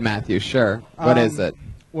 Go ahead, Matthew. Sure. What is it?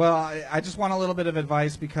 Well, I just want a little bit of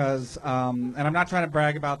advice because, and I'm not trying to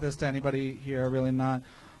brag about this to anybody here, really not,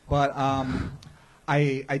 but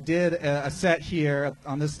I did a set here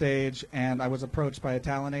on this stage, and I was approached by a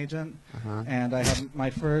talent agent, and I had my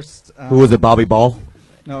first... Who was it, Bobby Ball?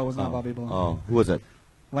 No, it was not Bobby Ball. Oh, who was it?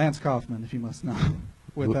 Lance Kaufman, if you must know,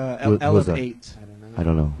 with Who was that? Elevate. I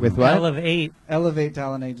don't know. With what? Elevate. Elevate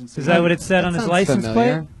Talent Agency. Is that what it said on his Sounds license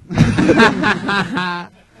familiar. plate?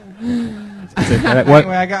 What?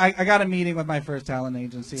 Anyway, I got a meeting with my first talent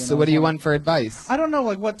agency. And So I what was do you like- want for advice? I don't know,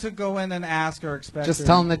 like what to go in and ask or expect. Just or-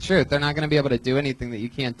 tell them the truth. They're not going to be able to do anything that you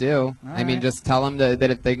can't do. I mean, right. just tell them that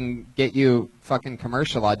if they can get you fucking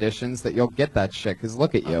commercial auditions, that you'll get that shit. Because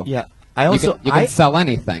look at you. Yeah. I also you can sell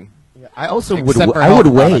anything. I also Except for I would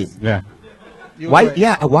health wait. products. Yeah. Why? would.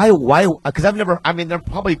 Yeah. Why? Because I've never. I mean, they're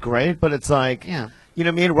probably great, but it's like, Yeah. you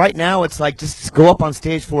know what I mean? Right now, it's like just go up on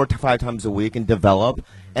stage 4 to 5 times a week and develop,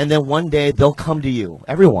 and then one day they'll come to you.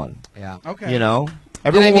 Everyone. Yeah. Okay. You know, And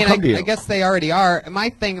everyone I mean, will come to you. I guess they already are.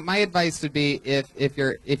 My advice would be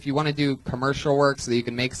if you want to do commercial work so that you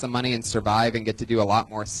can make some money and survive and get to do a lot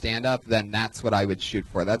more stand up, then that's what I would shoot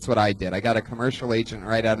for. That's what I did. I got a commercial agent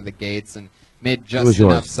right out of the gates and made just was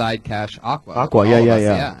enough yours? side cash. Aqua. Aqua, All yeah, of yeah, us,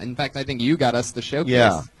 yeah. In fact, I think you got us the showcase.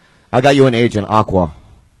 Yeah. I got you an agent, Aqua.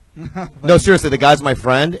 No, seriously, the guy's my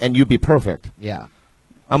friend, and you'd be perfect. Yeah.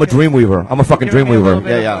 I'm a dreamweaver. I'm a fucking Giving me a little dreamweaver.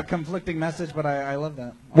 bit Yeah, of yeah. a conflicting message, but I love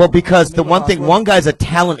that. Well, because the Maybe one thing, Aqua. one guy's a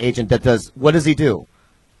talent agent that does, what does he do?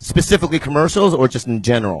 Specifically commercials or just in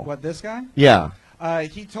general? What, this guy? Yeah.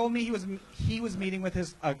 He told me he was meeting with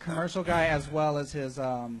his commercial guy as well as his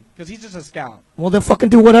because he's just a scout. Well, then fucking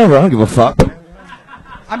do whatever. I don't give a fuck.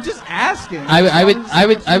 I'm just asking. I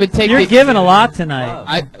would take. You're giving a lot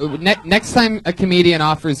tonight. Next time a comedian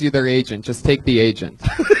offers you their agent, just take the agent.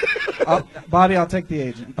 Bobby, I'll take the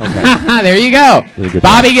agent. There you go. Really good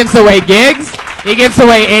Bobby gives away gigs. He gives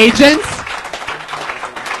away agents.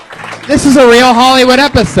 This is a real Hollywood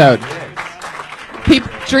episode.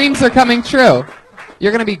 Dreams are coming true.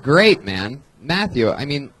 You're gonna be great, man, Matthew. I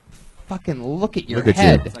mean, fucking look at your Look at you.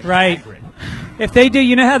 head. Right. If they do,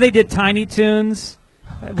 you know how they did Tiny Toons,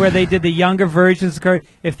 where they did the younger versions.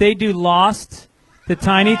 If they do Lost, the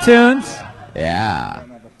Tiny Toons, Yeah.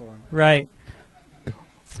 right?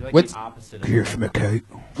 You're like What's- the opposite Here's my cake.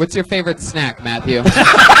 What's your favorite snack, Matthew?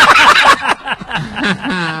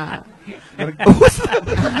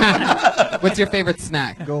 What's your favorite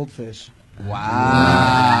snack? Goldfish.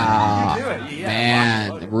 Wow. You do it. Yeah.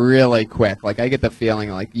 Man, really quick. Like I get the feeling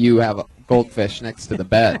like you have a goldfish next to the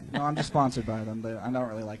bed. No, I'm just sponsored by them. I don't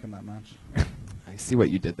really like them that much. I see what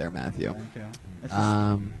you did there, Matthew. Okay. It's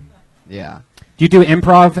just, Yeah. Do you do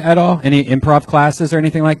improv at all? Any improv classes or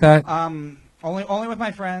anything like that? only with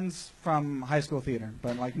my friends from high school theater,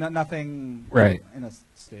 but like nothing. Right. In a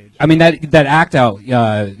stage. I mean that act out.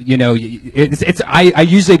 You know, it's. I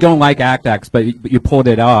usually don't like acts, but you pulled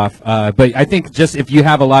it off. But I think just if you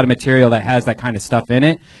have a lot of material that has that kind of stuff in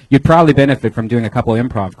it, you'd probably benefit from doing a couple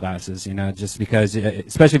improv classes. You know, just because,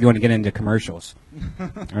 especially if you want to get into commercials. I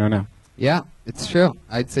don't know. Yeah, it's true.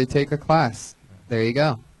 I'd say take a class. There you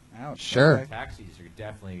go. Ouch. Sure. Okay. Taxis are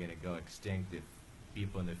definitely going to go extinct if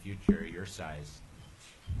people in the future are your size.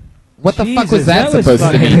 What the fuck was Jesus, that supposed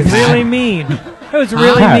to fucking mean? Pat? really mean. That was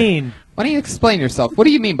really Pat. mean. Why don't you explain yourself? What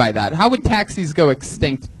do you mean by that? How would taxis go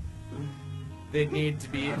extinct? They need to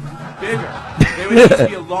be bigger. They would need to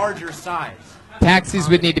be a larger size. Taxis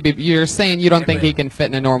would need to be. You're saying you don't think he can fit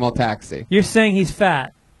in a normal taxi? You're saying he's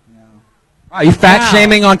fat. Are you fat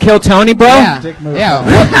shaming on Kill Tony, bro? Yeah. Dick move. Yeah.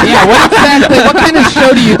 What exactly? What kind of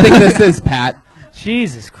show do you think this is, Pat?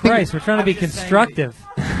 Jesus Christ, we're trying to be I'm just saying constructive.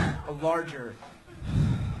 A larger.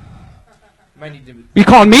 Might need to. You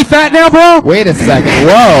calling me fat now, bro? Wait a second.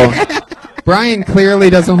 Whoa. Brian clearly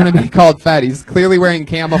doesn't want to be called fat. He's clearly wearing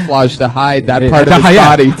camouflage to hide that part of his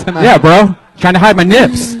body tonight. Yeah, bro. Trying to hide my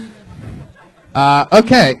nips.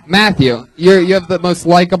 Okay, Matthew, you have the most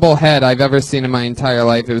likable head I've ever seen in my entire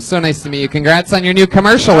life. It was so nice to meet you. Congrats on your new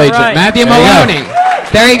commercial All agent, right. Matthew There you go. Maloney.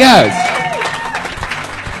 There he goes.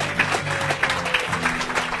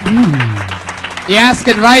 You ask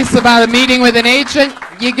advice about a meeting with an agent,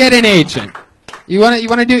 you get an agent. You want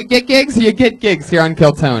to get gigs? You get gigs here on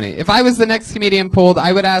Kill Tony. If I was the next comedian pulled,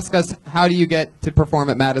 I would ask us, how do you get to perform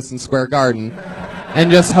at Madison Square Garden?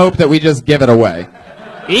 And just hope that we just give it away.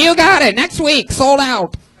 You got it. Next week, sold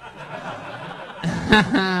out.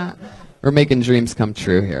 We're making dreams come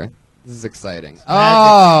true here. This is exciting.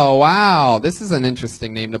 Oh, wow. This is an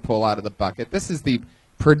interesting name to pull out of the bucket. This is the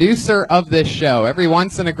producer of this show. Every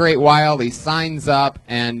once in a great while, he signs up,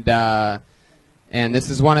 and this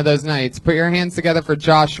is one of those nights. Put your hands together for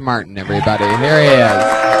Josh Martin, everybody. Here he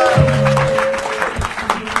is.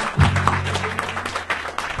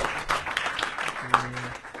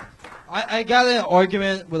 I got in an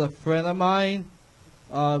argument with a friend of mine.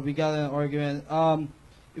 We got in an argument.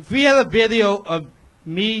 If we had a video of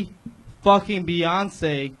me fucking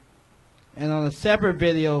Beyonce, and on a separate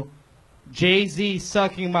video, Jay-Z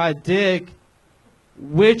sucking my dick,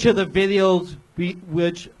 which of the videos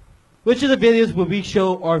would we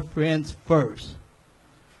show our friends first?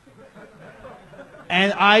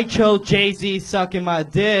 And I chose Jay-Z sucking my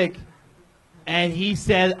dick, and he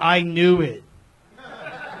said I knew it.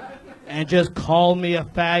 And just called me a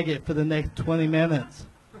faggot for the next 20 minutes.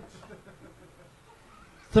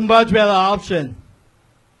 It's a much better option.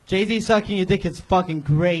 Jay-Z sucking your dick is fucking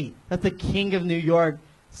great. That's the king of New York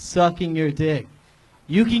sucking your dick.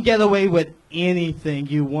 You can get away with anything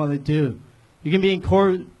you want to do. You can be in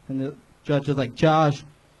court, and the judge is like, Josh,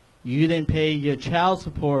 you didn't pay your child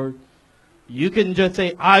support. You can just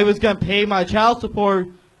say, I was going to pay my child support,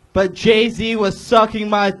 but Jay-Z was sucking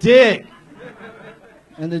my dick.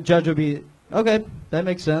 And the judge will be, okay, that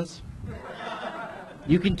makes sense.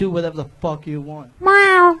 You can do whatever the fuck you want.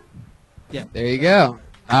 Meow. Yeah. There you go.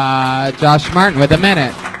 Josh Martin with a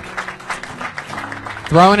minute.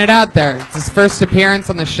 Throwing it out there. It's his first appearance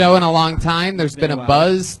on the show in a long time. There's been a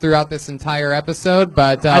buzz throughout this entire episode,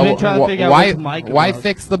 but I've been trying to figure out what's Mike why about.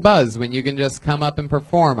 fix the buzz when you can just come up and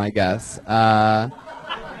perform, I guess? The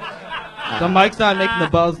mic's not making the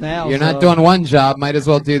buzz now. You're so. not doing one job, might as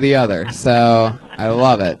well do the other. So I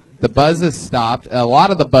love it. The buzz has stopped. A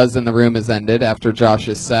lot of the buzz in the room has ended after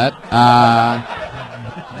Josh's set.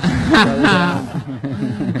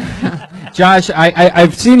 Josh,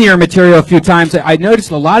 I've seen your material a few times. I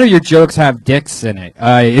noticed a lot of your jokes have dicks in it.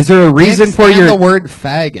 Is there a reason Dicks for and your the word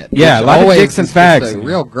faggot? Yeah, which a lot of always dicks and is just fags. A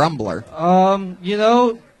real grumbler. You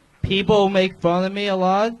know, people make fun of me a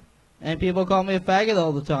lot, and people call me a faggot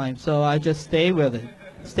all the time, so I just stay with it.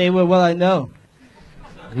 Stay with what I know.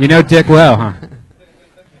 You know dick well, huh?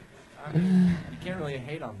 You can't really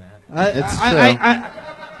hate on that. It's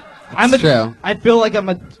true. I feel like I'm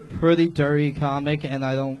a pretty dirty comic, and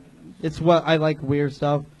I don't. It's what I like weird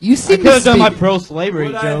stuff. You I seem could to have done my speak- pro-slavery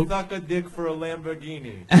Would I joke. suck a dick for a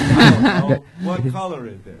Lamborghini? I don't know. What color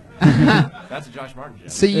is it? That's a Josh Martin joke.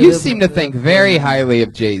 So you seem to think very highly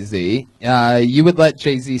of Jay-Z. You would let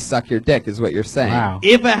Jay-Z suck your dick, is what you're saying. Wow.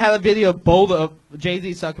 If I had a video of both of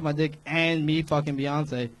Jay-Z sucking my dick and me fucking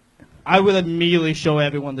Beyonce, I would immediately show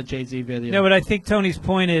everyone the Jay-Z video. No, but I think Tony's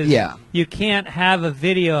point is Yeah. you can't have a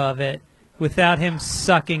video of it without him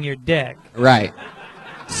sucking your dick. Right.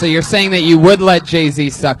 So you're saying that you would let Jay-Z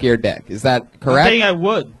suck your dick. Is that I'm correct? saying I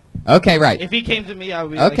would. Okay, right. If he came to me, I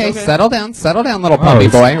would be Okay, like, okay. settle down, little puppy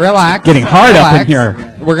it's boy. Relax. getting hard up in Relax.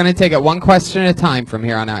 here. We're going to take it one question at a time from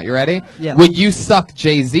here on out. You ready? Yeah. Would you suck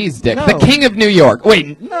Jay-Z's dick? No. The king of New York.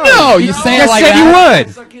 Wait, no, you say it Just like said that? you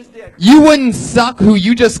would. Suck his dick. You wouldn't suck who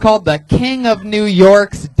you just called the king of New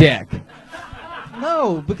York's dick.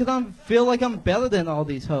 No, because I feel like I'm better than all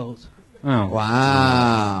these hoes. Oh.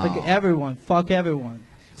 Wow. Like everyone. Fuck everyone.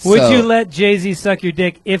 Would So- you let Jay-Z suck your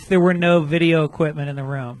dick if there were no video equipment in the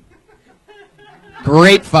room?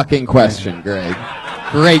 Great fucking question, Greg.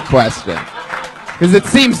 Great question. Because it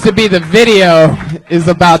seems to be the video is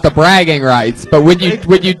about the bragging rights, but would you?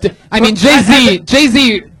 I mean,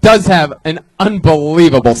 Jay-Z does have an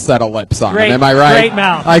unbelievable set of lips on Great- him. Am I right? great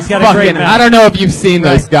mouth. Like He's got a great fucking, mouth. I don't know if you've seen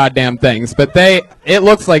those goddamn things, but it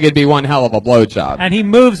looks like it'd be one hell of a blowjob. And he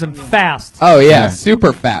moves them fast. Oh yeah, Yeah.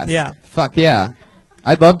 super fast. Yeah. Fuck yeah.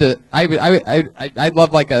 I'd love to. I'd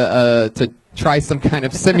love like to try some kind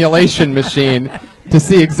of simulation machine to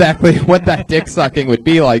see exactly what that dick sucking would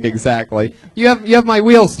be like exactly. You have my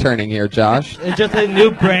wheels turning here, Josh. It's just a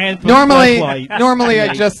new brand from Normally Fleshlight.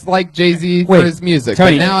 I just like Jay-Z for Wait, his music,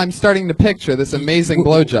 Tony. but now I'm starting to picture this amazing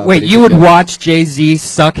blowjob. Wait, that he you could would get. watch Jay-Z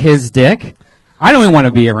suck his dick? I don't even want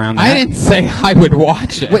to be around that. I didn't say I would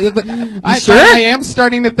watch it. Wait, sure? I am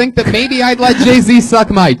starting to think that maybe I'd let Jay-Z suck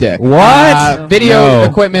my dick. What? Video No.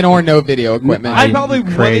 equipment or no video equipment. I probably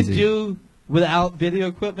wouldn't Crazy. do without video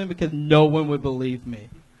equipment because no one would believe me.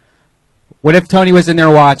 What if Tony was in there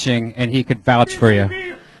watching and he could vouch for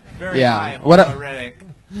you? Very Yeah. high What a-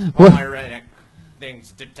 homoerotic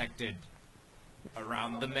things detected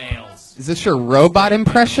around the males. Is this your robot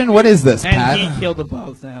impression? What is this, And Pat? he killed the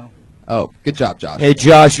both now. Oh, good job, Josh. Hey,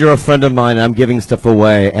 Josh, you're a friend of mine. I'm giving stuff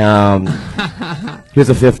away. Here's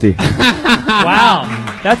a 50.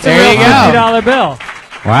 Wow. That's a There real you go. $50 bill.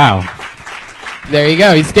 Wow. There you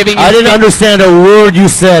go. He's giving you I didn't understand a word you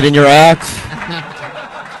said in your act,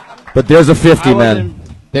 but there's a 50, I man. wasn't-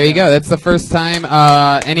 There you go. That's the first time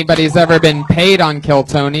anybody's ever been paid on Kill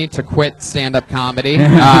Tony to quit stand-up comedy.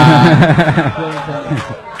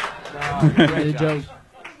 Great joke.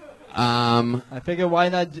 I I figured why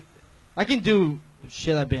not? I can do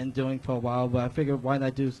shit I've been doing for a while, but I figured why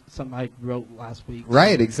not do something I wrote last week?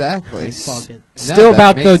 right, exactly. Fuck it. Still that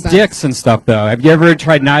about makes those sense. dicks and stuff, though. Have you ever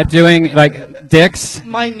tried not doing, like, dicks?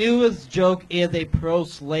 My newest joke is a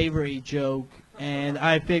pro-slavery joke, and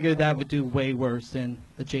I figured that would do way worse than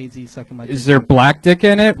the Jay-Z sucking my dick. Is there black dick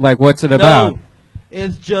in it? Like, what's it about? No,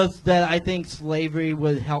 it's just that I think slavery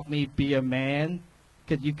would help me be a man,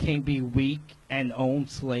 because you can't be weak and own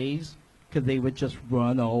slaves, because they would just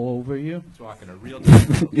run all over you. Talking a real.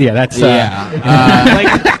 Yeah, that's...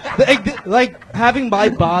 like having my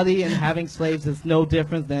body and having slaves is no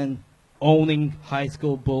different than owning high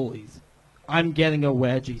school bullies. I'm getting a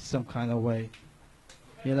wedgie some kind of way,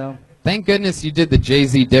 you know. Thank goodness you did the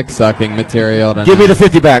Jay-Z dick sucking material tonight. Give me the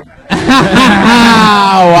 50 back.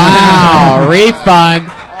 Wow,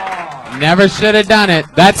 refund. Never should have done it.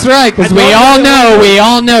 That's right, because we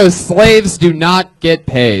all know slaves do not get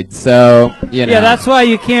paid. So, you know. Yeah, that's why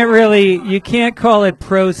you can't call it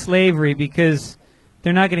pro-slavery because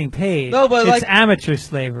they're not getting paid. No, but it's amateur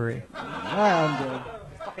slavery. I'm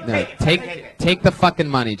good. No, take the fucking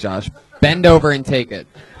money, Josh. Bend over and take it.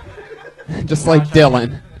 Just like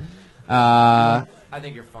Dylan. I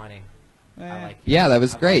think you're funny. I like you. Yeah, that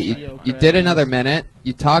was great. You did another minute.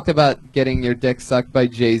 You talked about getting your dick sucked by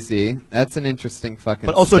Jay-Z. That's an interesting fucking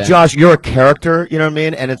But also, spin. Josh, you're a character, you know what I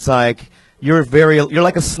mean? And it's like, you're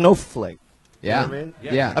like a snowflake. Yeah. You know what I mean?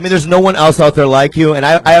 Yeah. I mean, there's no one else out there like you, and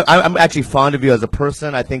I'm actually fond of you as a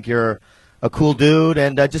person. I think you're a cool dude,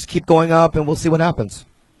 and just keep going up, and we'll see what happens.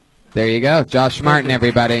 There you go. Josh Martin,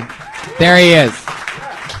 everybody. There he is.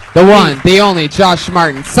 The one, the only, Josh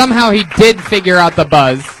Martin. Somehow he did figure out the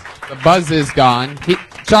buzz. The buzz is gone.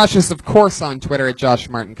 Josh is, of course, on Twitter at Josh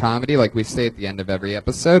Martin Comedy, like we say at the end of every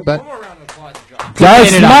episode. But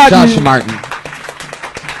Josh Martin.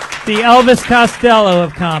 The Elvis Costello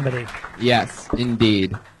of comedy. Yes,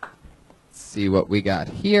 indeed. Let's see what we got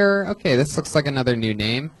here. Okay, this looks like another new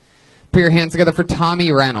name. Put your hands together for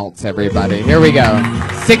Tommy Reynolds, everybody. Here we go.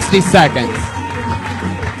 60 seconds.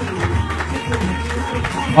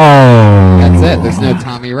 Oh. That's it. There's no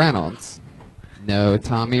Tommy Reynolds. No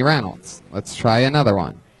Tommy Reynolds. Let's try another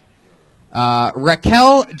one.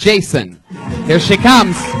 Raquel Jason. Here she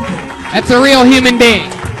comes. That's a real human being.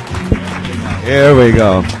 Here we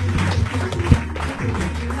go.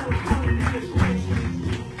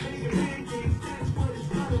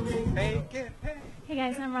 Hey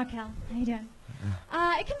guys, I'm Raquel. How you doing?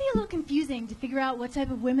 It can be a little confusing to figure out what type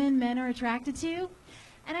of women men are attracted to,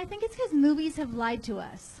 and I think it's because movies have lied to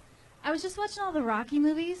us. I was just watching all the Rocky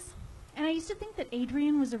movies, and I used to think that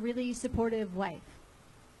Adrian was a really supportive wife.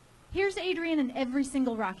 Here's Adrian in every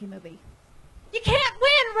single Rocky movie. You can't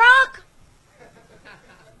win, Rock!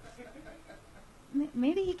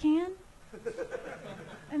 Maybe he can.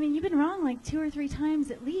 I mean, you've been wrong like 2 or 3 times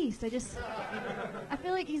at least. I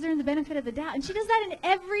feel like he's earned the benefit of the doubt. And she does that in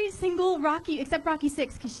every single Rocky, except Rocky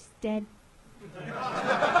 6, because she's dead.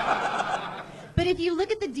 But if you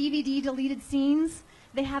look at the DVD deleted scenes,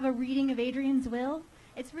 they have a reading of Adrian's will.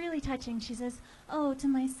 It's really touching. She says, "Oh, to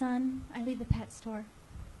my son, I leave the pet store.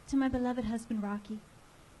 To my beloved husband, Rocky,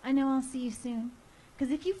 I know I'll see you soon.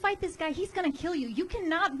 Because if you fight this guy, he's going to kill you. You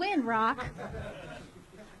cannot win, Rock."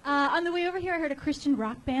 On the way over here, I heard a Christian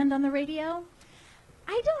rock band on the radio.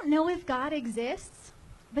 I don't know if God exists,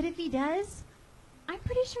 but if he does, I'm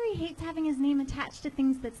pretty sure he hates having his name attached to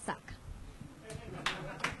things that suck.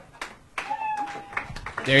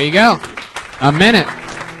 There you go. A minute.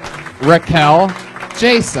 Raquel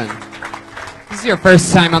Jason. This is your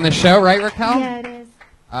first time on the show, right, Raquel? Yeah, it is.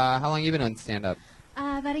 How long you been on stand-up?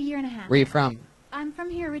 About 1.5 years. Where you from? I'm from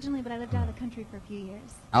here originally, but I lived out of the country for a few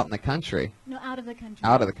years. Out in the country. No, out of the country.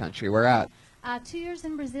 Out of the country. Where at? 2 years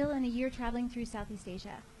in Brazil and a year traveling through Southeast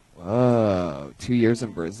Asia. Whoa. 2 years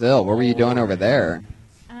in Brazil. What were you doing over there?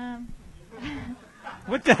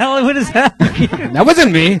 What the hell? What is that? That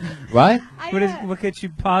wasn't me. What? What could you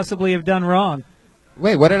possibly have done wrong?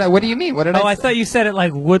 Wait, what do you mean? What did I I say? thought you said it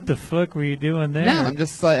like, what the fuck were you doing there? No, I'm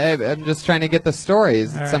just trying to get the story.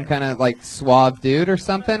 Is it All some right. kind of like suave dude or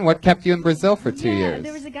something? What kept you in Brazil for 2 years?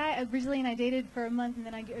 There was a Brazilian I dated for a month, and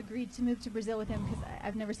then I agreed to move to Brazil with him because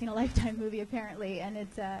I've never seen a Lifetime movie apparently, and it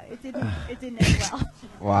didn't end well.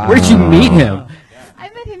 Wow. Where'd you meet him? I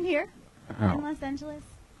met him here in Los Angeles.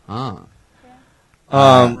 Oh.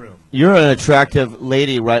 You're an attractive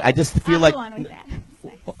lady, right? I just feel like Go on with that.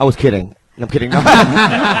 I was kidding. I'm kidding. No.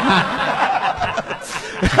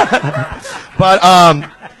 But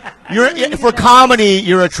you're for comedy,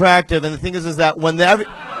 you're attractive, and the thing is that when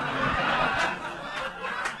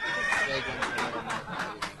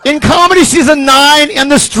in comedy she's a 9, in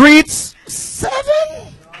the streets 7.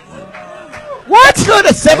 What's good?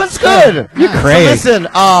 A 7's good. You're crazy. So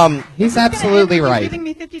listen, he's absolutely You're right. giving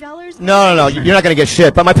me $50? No, you're not gonna get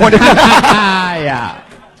shit. But my point is, Yeah.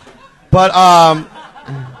 But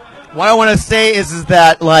what I want to say is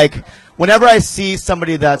that like whenever I see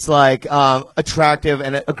somebody that's like attractive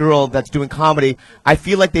and a girl that's doing comedy, I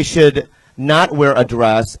feel like they should not wear a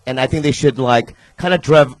dress, and I think they should like kind of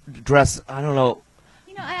dress. I don't know.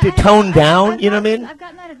 To tone down, you know what I mean? I've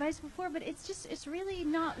gotten that advice before, but it's really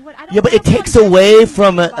not what I don't. Yeah, but it takes away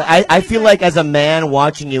from. I feel like as a man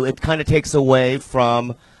watching you, it kind of takes away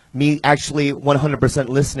from me actually 100%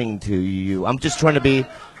 listening to you. I'm just trying to be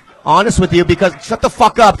honest with you because shut the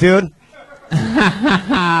fuck up, dude.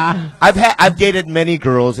 I've dated many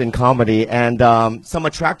girls in comedy and some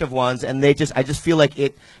attractive ones, and I just feel like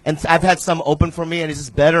it. And I've had some open for me, and it's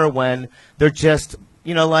just better when they're just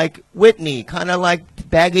like Whitney, kind of like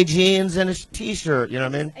baggy jeans and a t-shirt. You know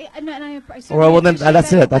what I mean? Well, then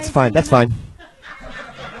that's it. That's fine. That's fine.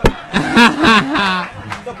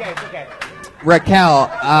 It's okay. Raquel,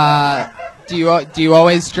 do you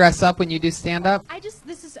always dress up when you do stand up?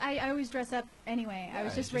 I always dress up anyway. I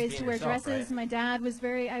was just raised to wear dresses. Right? My dad was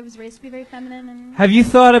I was raised to be very feminine. And have you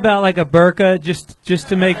thought about like a burqa just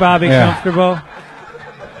to make Bobby comfortable?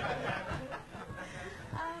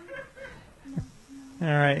 All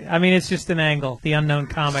right. I mean, it's just an angle. The unknown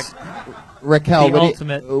comic. Raquel, the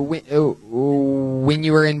ultimate. When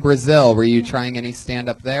you were in Brazil, were you trying any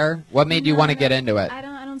stand-up there? What made you want to get into it? I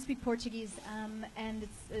don't speak Portuguese, and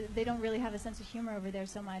they don't really have a sense of humor over there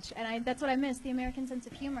so much. And that's what I miss, the American sense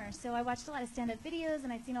of humor. So I watched a lot of stand-up videos,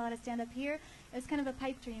 and I'd seen a lot of stand-up here. It was kind of a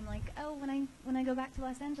pipe dream, like, oh, when I go back to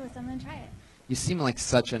Los Angeles, I'm going to try it. You seem like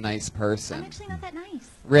such a nice person. I'm actually not that nice.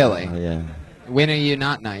 Really? Oh, yeah. When are you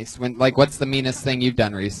not nice? What's the meanest thing you've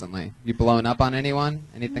done recently? You blown up on anyone?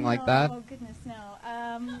 Anything like that? Oh, goodness, no.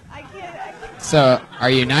 I can't. So, are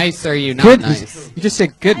you nice or are you not nice? You just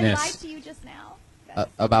said goodness. I lied to you just now.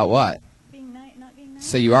 About what? Not being nice.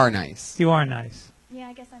 So you are nice? You are nice. Yeah,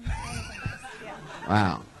 I guess I'm nice,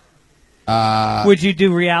 yeah. Wow. Would you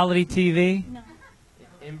do reality TV? No.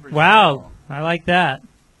 Wow, I like that.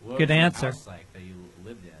 What Good was your answer. house like that you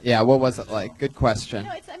lived in? Yeah, what was it like? Good question.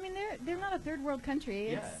 No, they're not a third world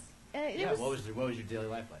country. What was your daily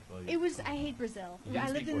life like? I hate Brazil. You didn't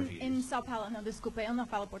I lived speak in Portuguese. Sao Paulo. No, desculpa, eu não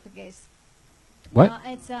falo português. What?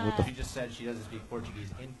 She just said she doesn't speak Portuguese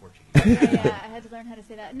in Portuguese. yeah, I had to learn how to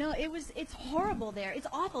say that. No, it's horrible there. It's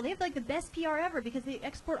awful. They have like the best PR ever because they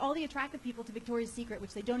export all the attractive people to Victoria's Secret,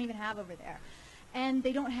 which they don't even have over there. And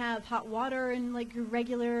they don't have hot water and like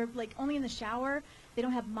regular, like only in the shower. They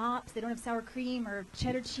don't have mops. They don't have sour cream or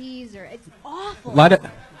cheddar cheese, or it's awful.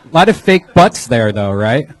 Lot of fake butts there, though,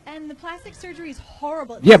 right? And the plastic surgery is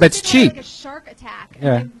horrible. Yeah, but it's cheap. Like a shark attack.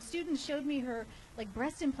 Yeah. And my student showed me her like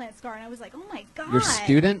breast implant scar, and I was like, oh my god. Your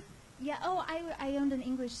student? Yeah. Oh, I owned an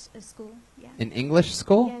English school. Yeah. An English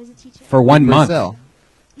school? Yeah, I was a teacher. For 1 month. Brazil.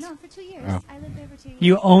 No, for 2 years. Oh. I lived there for 2 years.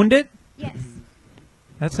 You owned it? Yes.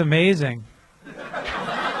 That's amazing.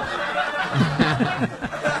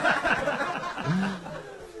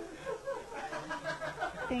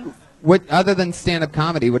 Thanks. What other than stand-up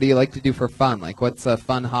comedy? What do you like to do for fun? Like, what's a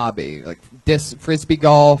fun hobby? Like frisbee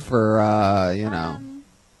golf, or I'm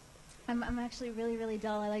actually really, really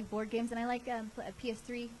dull. I like board games, and I like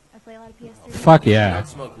PS3. I play a lot of PS3. Fuck You yeah. don't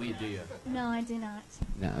smoke weed, do you? No, I do not.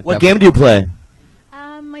 No, What game do you play?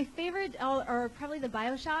 My favorite are probably the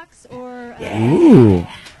BioShocks or. Ooh.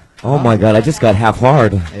 Oh my God! I just got half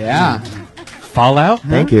hard. Yeah. Fallout?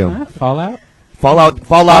 Thank you. Fallout? Fallout 4 is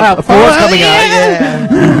coming out. Yeah.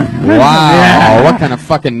 Wow. Yeah. What kind of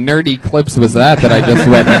fucking nerdy clips was that I just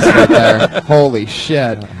witnessed right there? Holy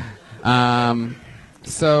shit.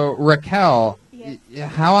 So, Raquel,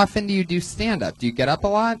 how often do you do stand-up? Do you get up a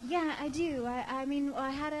lot? Yeah, I do. I mean, I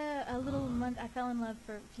had a little month. I fell in love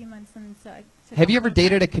for a few months, and so I took Have you off. ever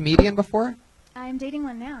dated a comedian before? I'm dating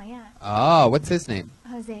one now. Yeah. Oh, what's his name?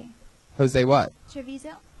 Jose Jose what?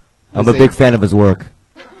 Treviso. I'm a big fan of his work.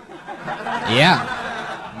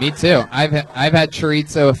 Yeah. Me too. I've had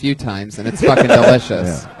chorizo a few times, and it's fucking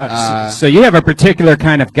delicious. So you have a particular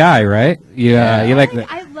kind of guy, right? You like the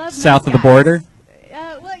I love south of the nice border?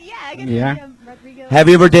 guys. Well, yeah, I guess Yeah. Rodrigo. Have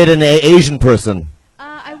you ever dated an Asian person?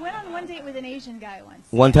 I went on one date with an Asian guy once.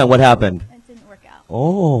 One time, what happened? It didn't work out.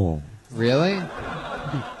 Oh. Really?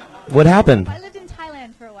 What happened? I lived in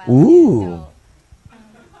Thailand for a while. Ooh.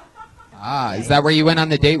 Is that where you went on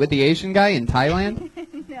the date with the Asian guy in Thailand?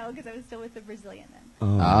 No, because I was still with the Brazilian then.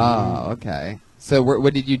 Oh, okay. So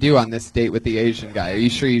what did you do on this date with the Asian guy? Are you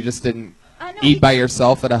sure you just didn't No, eat by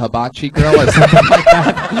yourself at a hibachi grill or something like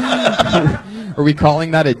that? Are we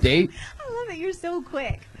calling that a date? I love it. You're so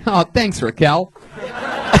quick. Oh, thanks, Raquel. No,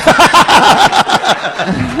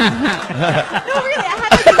 really,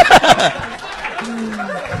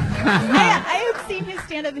 I have seen his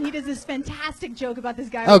stand-up, and he does this fantastic joke about this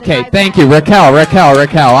guy. with Okay, an thank iPad. you,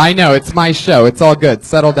 Raquel. I know, it's my show. It's all good.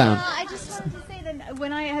 Settle down. I just wanted to say that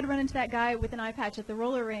when I had run into that guy with an eye patch at the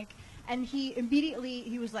roller rink, and he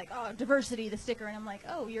was like, oh, diversity, the sticker. And I'm like,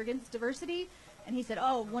 oh, you're against diversity? And he said,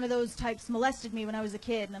 oh, one of those types molested me when I was a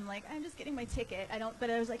kid. And I'm like, I'm just getting my ticket. But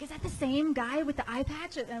I was like, is that the same guy with the eye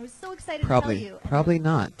patch? And I was so excited to tell you. Probably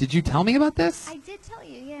not. Did you tell me about this? I did tell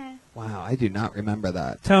you, yeah. Wow, I do not remember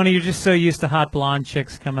that. Tony, you're just so used to hot blonde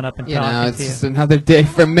chicks coming up and You know, talking it's to you. just another day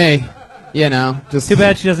from me. You know, just Too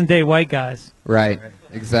bad she doesn't date white guys. Right,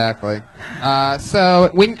 exactly.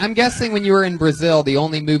 So I'm guessing when you were in Brazil, the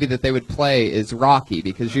only movie that they would play is Rocky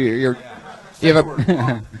because you have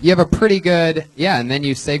a you have a pretty good and then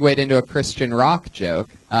you segued into a Christian rock joke.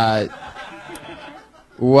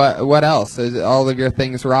 What else? Is all of your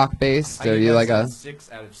things rock based? Are you like a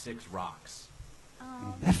 6 out of 6 rocks?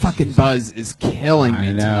 That fucking buzz is killing me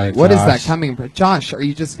I know, tonight. What is that Josh. coming from? Josh,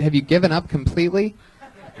 have you given up completely?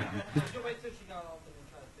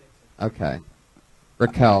 Okay.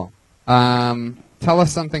 Raquel, tell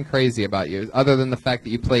us something crazy about you, other than the fact that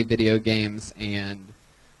you play video games and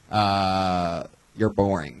you're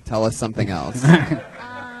boring. Tell us something else.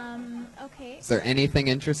 Okay. Is there anything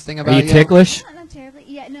interesting Are about you ticklish? Not terribly.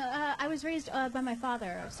 Yeah, no, I was raised by my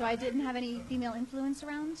father, so I didn't have any female influence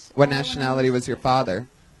around. What nationality was your father?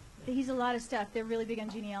 He's a lot of stuff. They're really big on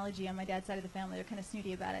genealogy on my dad's side of the family. They're kind of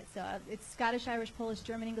snooty about it. So it's Scottish, Irish, Polish,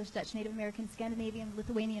 German, English, Dutch, Native American, Scandinavian,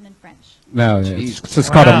 Lithuanian, and French. No, Jeez. it's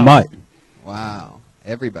called a mutt. Wow.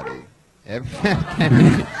 Everybody.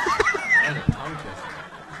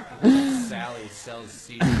 Sally sells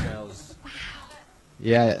seashells.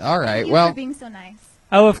 Yeah, all right. Thank you Well, for being so nice.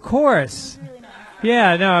 Oh, of course. Really nice.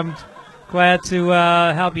 Yeah, no, I'm glad to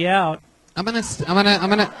help you out. I'm gonna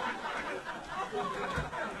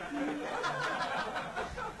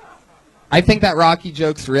I think that Rocky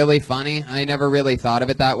joke's really funny. I never really thought of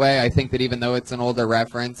it that way. I think that even though it's an older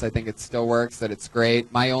reference, I think it still works, that it's great.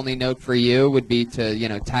 My only note for you would be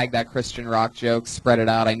to, tag that Christian rock joke, spread it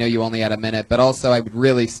out. I know you only had a minute, but also I would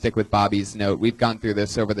really stick with Bobby's note. We've gone through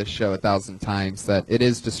this over this show 1,000 times, that it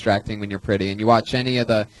is distracting when you're pretty. And you watch any of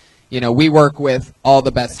the, we work with all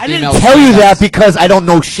the best I female didn't tell you stand-ups. that because I don't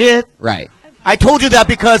know shit. Right. I told you that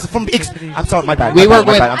because I'm sorry, my bad. We my work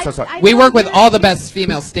bad, with my bad, I'm so sorry. we work with all the best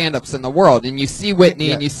female stand-ups in the world, and you see Whitney,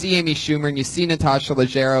 Yeah. and you see Amy Schumer, and you see Natasha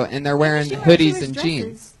Leggero, and they're wearing hoodies and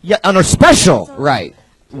jeans. Yeah, on her special. Right.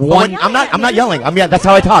 I'm not yelling. That's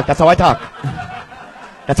how I talk. That's how I talk.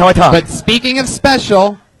 That's how I talk. But speaking of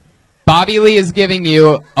special, Bobby Lee is giving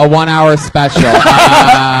you a 1-hour special.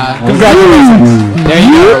 Congratulations. There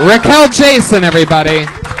you go. Raquel Jason, everybody.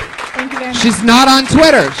 Thank you very much. She's not on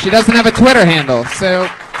Twitter. She doesn't have a Twitter handle. So,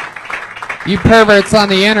 you perverts on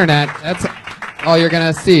the internet, that's all you're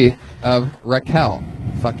going to see of Raquel.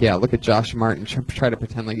 Fuck yeah, look at Josh Martin try to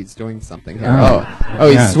pretend like he's doing something here.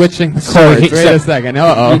 He's Yeah. switching the So cords. Wait a second.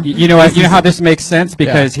 You know what? You know how this makes sense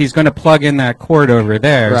because he's going to plug in that cord over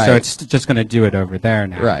there, Right. so it's just going to do it over there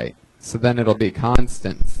now. Right. So then it'll be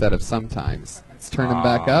constant instead of sometimes. Let's turn him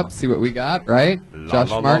back up, see what we got, right? Josh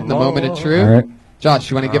Martin, the moment of truth. All right. Josh,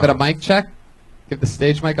 you want to give it a mic check? Give the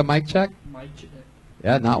stage mic a mic check?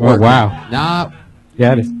 Yeah, not Oh, working. wow. Nah.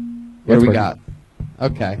 Yeah, it is. What do we It's got?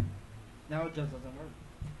 Okay. Now it just doesn't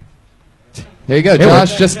work. There you go, It Josh.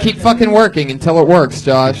 works. Just keep fucking working until it works,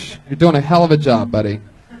 Josh. You're doing a hell of a job, buddy.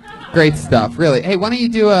 Great stuff, really. Hey, why don't you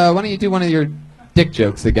do one of your dick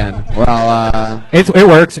jokes again? Well, it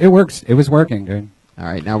works. It works. It was working, dude. all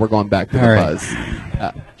right. Now we're going back to All the right.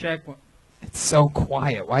 buzz. Check one. It's so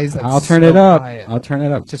quiet. Why is that? I'll turn so it up. quiet? I'll turn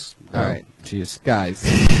it up. Just All right. Jeez. Guys,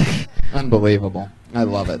 unbelievable. I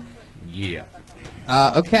love it. Yeah.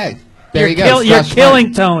 Okay. There you go. You're Josh killing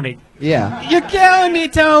Martin. Tony. Yeah. You're killing me,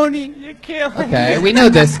 Tony. You're killing Okay, we know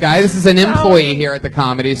this guy. This is an employee here at the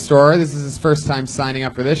Comedy Store. This is his first time signing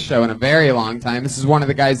up for this show in a very long time. This is one of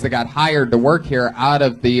the guys that got hired to work here out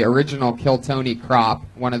of the original Kill Tony crop,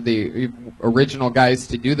 one of the original guys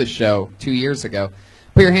to do the show 2 years ago.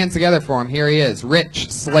 Put your hands together for him. Here he is,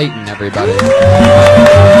 Rich Slayton, everybody.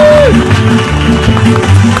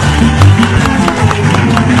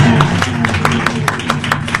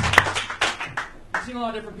 I've seen a lot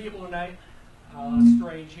of different people tonight,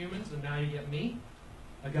 strange humans, and now you get me,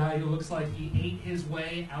 a guy who looks like he ate his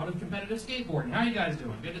way out of competitive skateboarding. How you guys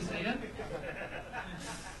doing? Good to see you.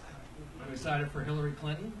 I'm excited for Hillary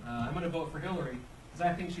Clinton. I'm going to vote for Hillary because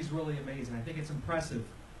I think she's really amazing. I think it's impressive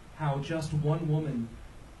how just one woman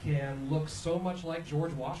can look so much like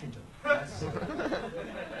George Washington. That's an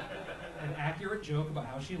accurate joke about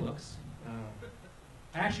how she looks.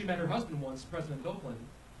 I actually met her husband once, President Bill Clinton.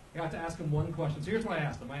 I got to ask him one question. So here's what I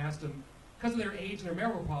asked him. I asked him, because of their age and their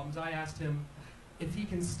marital problems, I asked him if he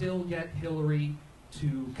can still get Hillary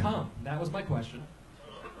to come. That was my question.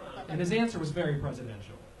 And his answer was very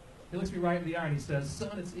presidential. He looks me right in the eye and he says,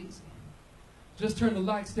 "Son, it's easy. Just turn the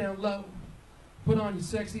lights down low, put on your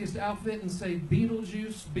sexiest outfit and say,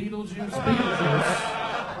 Beetlejuice, Beetlejuice, Beetlejuice."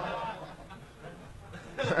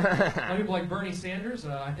 Some people like Bernie Sanders.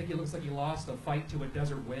 I think he looks like he lost a fight to a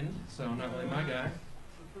desert wind, so not really my guy.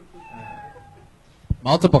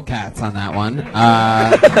 Multiple cats on that one.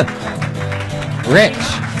 Rich,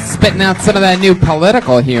 spitting out some of that new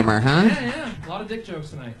political humor, huh? Yeah. A lot of dick jokes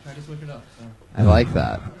tonight. Trying to switch it up. So. I like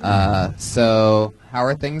that. So, how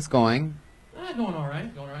are things going? Going all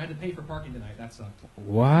right. Going all right. I had to pay for parking tonight. That sucked.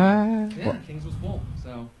 What? Yeah, Kings was full.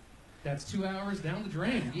 So that's 2 hours down the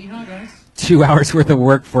drain. Yeehaw, guys. 2 hours worth of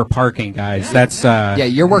work for parking, guys. Yeah. That's Yeah,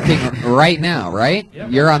 you're working right now, right?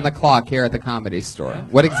 Yep. You're on the clock here at the Comedy Store.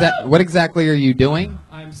 Yeah. What exactly are you doing?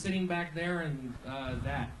 I'm sitting back there and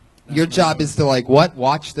that. That's Your what job I'm doing. is to like what?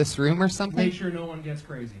 Watch this room or something? Make sure no one gets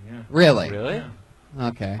crazy. Yeah. Really? Really? Yeah.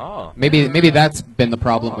 Okay. Oh. Maybe that's been the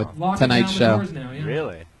problem with Locking tonight's down the show. doors now, yeah.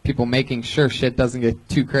 Really? People making sure shit doesn't get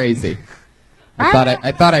too crazy.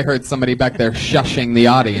 I thought I heard somebody back there shushing the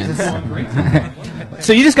audience.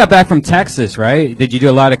 So you just got back from Texas, right? Did you do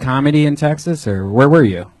a lot of comedy in Texas, or where were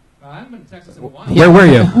you? I haven't been to Texas in a while. Where were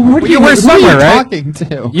you? You were somewhere, right? Talking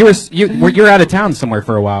to? You were out of town somewhere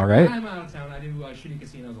for a while, right? I'm out of town. I do shitty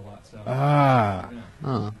casinos a lot. So. Ah.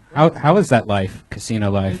 Yeah. How is that life, casino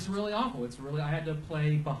life? It's really awful. I had to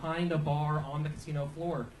play behind a bar on the casino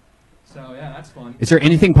floor. So yeah, that's fun. Is there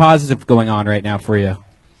anything positive going on right now for you?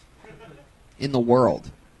 In the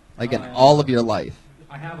world, like in all of your life.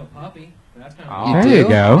 I have a puppy. That's kind You of do? There you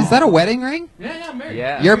go. Is that a wedding ring? Yeah, I'm married.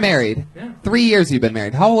 Yeah. You're married. Yeah. 3 years you've been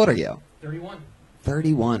married. How old are you? 31.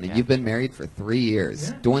 31, and you've been married for 3 years,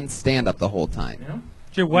 Yeah. doing stand-up the whole time. Yeah.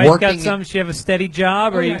 Did your wife got Working- some? She have a steady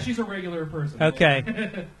job, Oh or yeah, you? she's a regular person. Okay.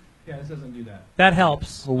 Yeah, this doesn't do that. That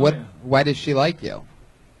helps. Well, what? yeah. Why does she like you?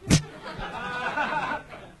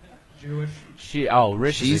 Jewish.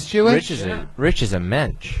 Rich. She's Jewish? Rich is a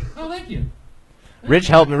mensch. Oh, thank you. Rich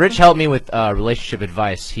helped me with relationship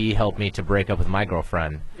advice. He helped me to break up with my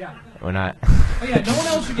girlfriend. Yeah. When I. Oh yeah, no one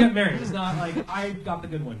else should get married. It's not like I got the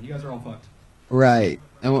good one. You guys are all fucked. Right.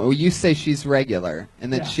 And you say she's regular,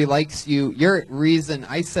 and that Yeah. she likes you. Your reason,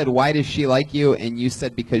 I said, why does she like you? And you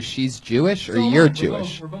said because she's Jewish, or So you're we're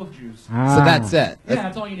Jewish. We're both Jews. So that's it. Yeah,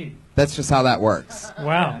 that's all you need. That's just how that works. Yeah,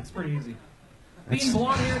 Wow. it's pretty easy. Being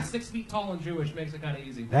blonde haired, 6 feet tall, and Jewish makes it kind of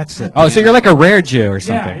easy. That's it. Oh, so you're like a rare Jew or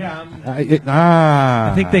something? Yeah, I'm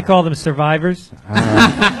I think they call them survivors.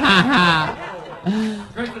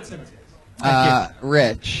 Great Fitzsimmons, guys.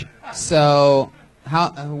 Rich. So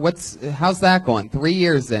how's that going? 3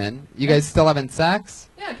 years in, you guys still having sex?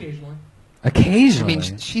 Yeah, occasionally. I Occasionally.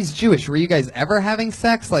 mean, she's Jewish. Were you guys ever having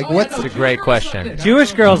sex? Like, Oh, yeah, what's no, It's a great Jewish girls question. suck dick.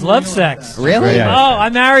 Jewish I girls don't love know sex. that. really? Yeah. Oh, I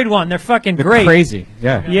married one. They're fucking They're great. crazy.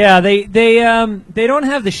 Yeah. Yeah, they don't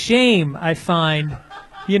have the shame, I find,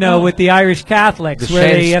 with the Irish Catholics, The where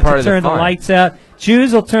they shame's have part to of the turn the fun. lights out.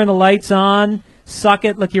 Jews will turn the lights on, suck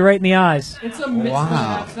it, look you right in the eyes. It's a mitzvah Wow. to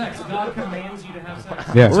have sex. God commands you to have sex.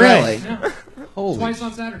 Yeah. Really? Yeah. Holy. Twice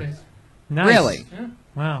on Saturdays. Nice. Really? Yeah.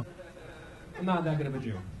 Wow. I'm not that good of a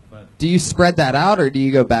Jew, but Do you spread that out, or do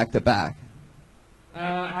you go back to back?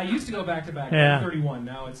 I used to go back to back. Yeah. I'm 31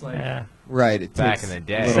 now. It's like Yeah. Right. It Back takes in the a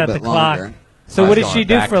day. little Set bit the clock. longer. So I what was does she going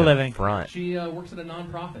do back for a to living? Front. she works at a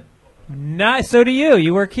nonprofit. Nice. So do you.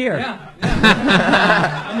 You work here. Yeah.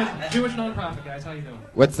 I'm a Jewish nonprofit, guys. How you doing?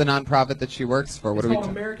 What's the nonprofit that she works for? What It's are we? called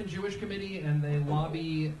American Jewish Committee, and they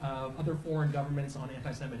lobby other foreign governments on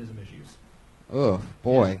anti-Semitism issues. Oh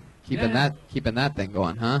boy, keeping Yeah. that thing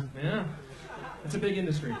going, huh? Yeah. It's a big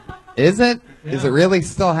industry. Is it? Is Yeah. it really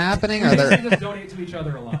still happening? Are They there? just donate to each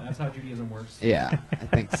other a lot. That's how Judaism works. Yeah, I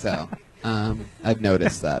think so. I've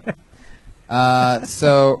noticed that.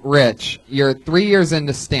 So, Rich, you're 3 years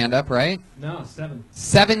into stand-up, right? No, 7.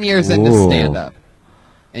 7 years into Ooh. stand-up,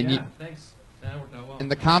 and Yeah, you, thanks. That worked out well. and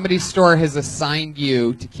the Comedy Store has assigned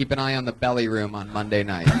you to keep an eye on the belly room on Monday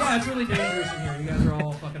nights. Yeah, it's really dangerous in here. You guys are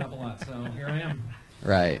all fucking up a lot, so here I am.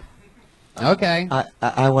 Right. Okay.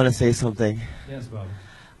 I want to say something. Yes, Bob.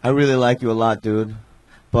 I really like you a lot, dude.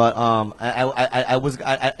 But I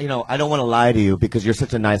don't want to lie to you because you're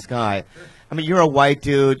such a nice guy. I mean, you're a white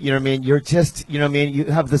dude. You know what I mean? You're just, you know what I mean? You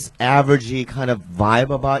have this averagey kind of vibe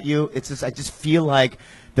about you. It's just, I just feel like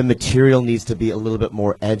the material needs to be a little bit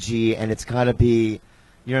more edgy, and it's got to be,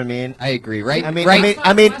 you know what I mean? I agree. Right. I mean, right.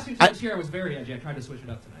 Last few times here, I was very edgy. I tried to switch it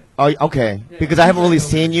up tonight. Oh, okay. Yeah, Because yeah. I haven't really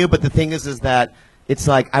seen you, but the thing is that it's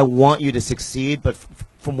like I want you to succeed, but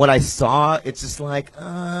from what I saw, it's just like, you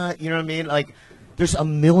know what I mean? Like, there's a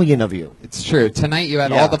million of you. It's true. Tonight you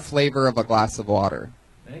had Yeah. all the flavor of a glass of water.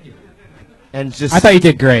 Thank you. And just I thought you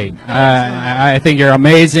did great. I think you're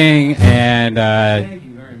amazing, and Thank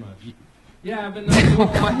you very much. Yeah, I've been doing a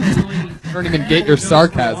lot of really Don't even get your jokes for a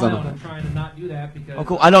while, sarcasm. and I'm trying to not do that because. Oh,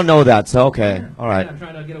 cool. I don't know that, so okay. Yeah. All right. Yeah, I'm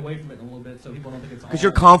trying to get away from it a little bit so people don't think it's all. Because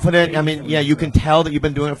you're confident. I mean, crazy. yeah, you can tell that you've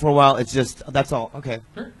been doing it for a while. It's just, that's all. Okay.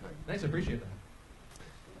 Sure. Thanks, I appreciate that.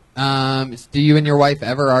 Do you and your wife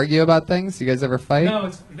ever argue about things? You guys ever fight? No,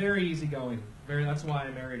 it's very easygoing. That's why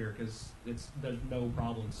I married her, because there's no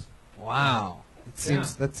problems. Wow.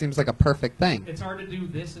 That seems like a perfect thing. It's hard to do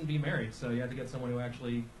this and be married, so you have to get someone who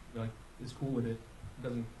actually is cool with it,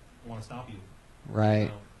 doesn't want to stop you. Right.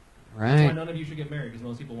 So, that's why Right. none of you should get married, because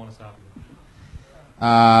most people want to stop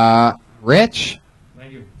you. Rich?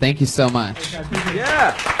 Thank you. Thank you so much. Thanks, guys. Appreciate it.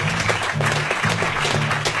 Yeah.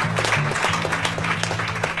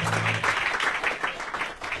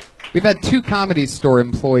 We've had 2 Comedy Store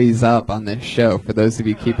employees up on this show, for those of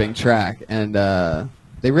you keeping track, and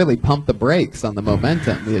they really pump the brakes on the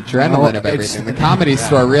momentum, the adrenaline of everything. The Comedy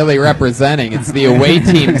Store really representing. It's the away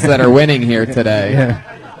teams that are winning here today,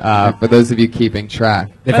 for those of you keeping track.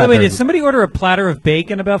 By the way, did somebody order a platter of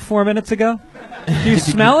bacon about 4 minutes ago? Do you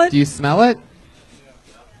smell it? Do you smell it?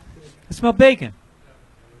 I smell bacon.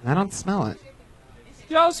 I don't smell it.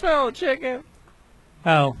 Y'all smell chicken.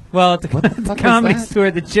 Oh, well, at the fuck is Comedy that? Store,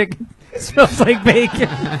 the chicken smells like bacon.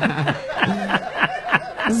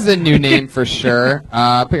 This is a new name for sure.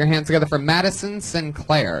 Put your hands together for Madison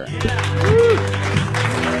Sinclair. So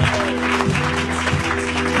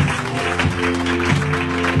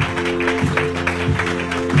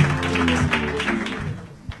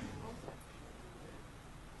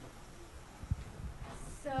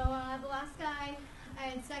the last guy I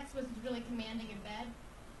had sex with was really commanding in bed,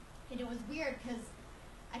 and it was weird because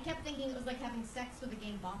I kept thinking it was like having sex with a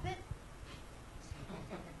game Bop It.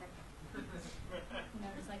 You know,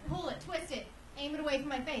 just like pull it, twist it, aim it away from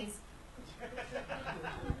my face.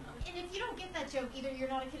 And if you don't get that joke, either you're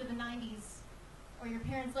not a kid of the 90s, or your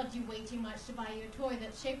parents loved you way too much to buy you a toy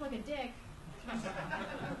that's shaped like a dick,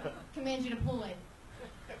 commands you to pull it.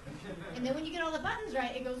 And then when you get all the buttons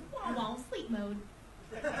right, it goes wah wah sleep mode.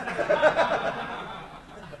 I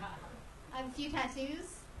have a few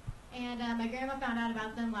tattoos, and my grandma found out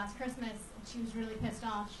about them last Christmas, and she was really pissed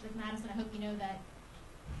off. She's like, Madison, I hope you know that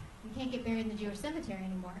you can't get buried in the Jewish cemetery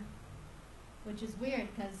anymore, which is weird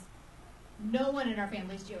because no one in our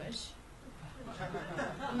family is Jewish.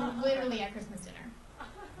 We were literally at Christmas dinner.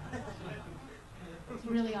 It's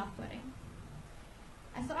really off-putting.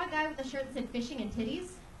 I saw a guy with a shirt that said fishing and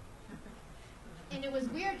titties. And it was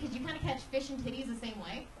weird because you kind of catch fish and titties the same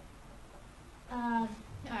way. All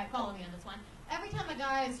right, follow me on this one. Every time a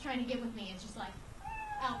guy is trying to get with me, it's just like,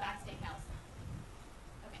 Outback Steakhouse.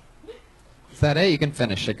 Okay. Is that it? You can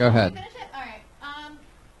finish it. Go ahead. Finish it? All right.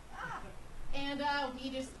 And we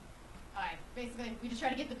just, all right, basically, we just try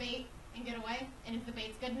to get the bait and get away. And if the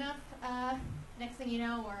bait's good enough, next thing you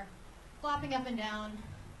know, we're flopping up and down,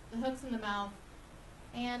 the hook's in the mouth,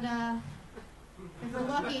 and if we're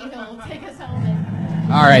lucky, he'll take us home.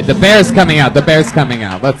 And All right, the bear's coming out. The bear's coming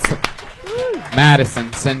out. Let's.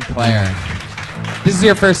 Madison Sinclair. This is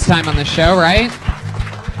your first time on the show, right?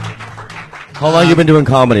 How long you been doing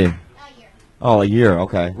comedy? A year. Oh, a year.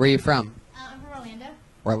 Okay. I'm Where are you from? from Orlando.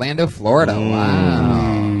 Orlando, Florida.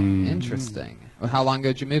 Wow. Interesting. Well, how long ago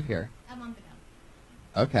did you move here? A month ago.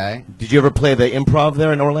 Okay. Did you ever play the improv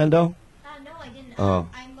there in Orlando? No, I didn't. Oh.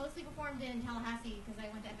 I mostly performed in Tallahassee because I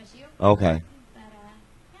went to FSU. Okay. But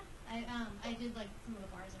yeah, I did like some of the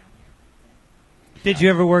bars around there. Did you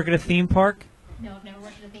ever work at a theme park? No, I've never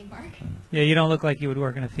worked at a theme park. Yeah, you don't look like you would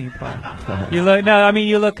work in a theme park. You look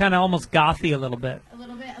you look kind of almost gothy a little bit. A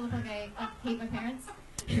little bit. I look like I hate my parents.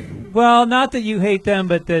 Well, not that you hate them,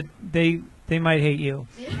 but that they might hate you.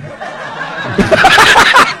 They just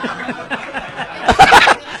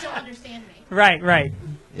don't understand me. Right.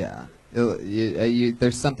 Yeah.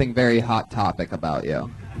 There's something very hot topic about you.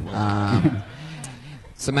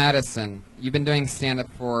 So Madison, you've been doing stand-up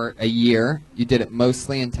for a year. You did it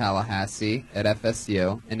mostly in Tallahassee at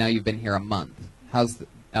FSU, and now you've been here a month. How's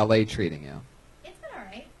LA treating you? It's been all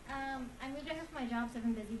right. I moved out here for my job, so I've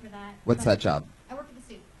been busy for that. What's But that job? I work at the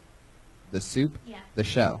soup. The soup? Yeah. The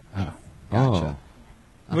show? Yes. Gotcha.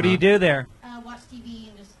 What do you do there? Watch TV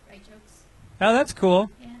and just write jokes. Oh, that's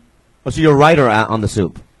cool. Yeah. Oh, so you're a writer on the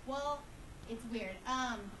soup? Well, it's weird.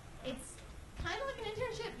 It's kind of like an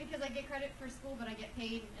internship because I get credit for school, but I get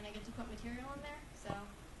paid and I get to put material on there. So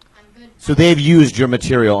I'm good. So they've used your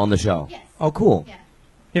material on the show? Yes. Oh, cool. Yeah.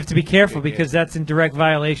 You have to be careful because that's in direct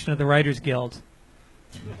violation of the Writers Guild.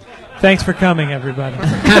 Thanks for coming, everybody.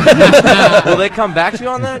 Will they come back to you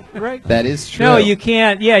on that, Greg? That is true. No, you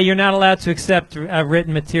can't. Yeah, you're not allowed to accept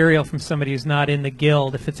written material from somebody who's not in the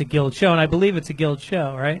guild if it's a guild show, and I believe it's a guild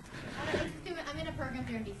show, right? I'm in a program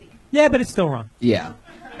here in DC. Yeah, but it's still wrong. Yeah.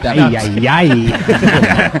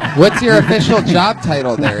 What's your official job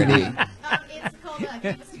title there, D? It's called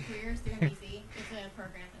Campus to Careers through DC. It's a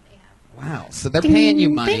program that they have. Wow. So they're paying you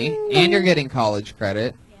money, and you're getting college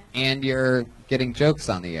credit, and you're getting jokes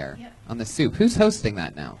on the air, Yep. on the soup. Who's hosting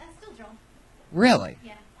that now? Still Joel. Really?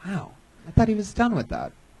 Yeah. Wow. I thought he was done with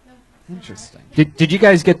that. Interesting. Did you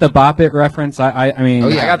guys get the Bop It reference? I mean, Oh,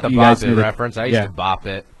 yeah. I got the you Bop guys It knew the- reference. I used to bop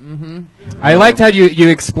it. Mm-hmm. I liked how you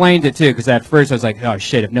explained it too, because at first I was like, oh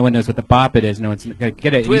shit, if no one knows what the Bop It is, no one's gonna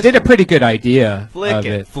get it. You Twist did a pretty good idea Flick of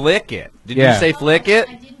it. Flick it. Did Yeah. you say flick it?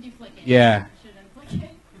 Yeah.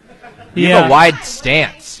 You have a wide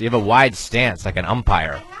stance. You have a wide stance, like an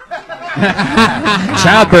umpire.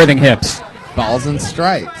 Childbirthing hips. Balls and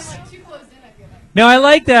strikes. No, I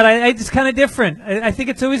like that. It's kind of different. I think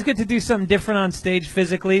it's always good to do something different on stage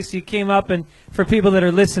physically. So you came up, and for people that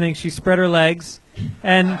are listening, she spread her legs,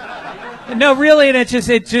 and no, really, and it's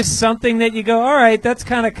just something that you go, all right, that's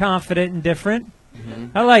kind of confident and different.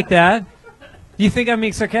 I like that. You think I'm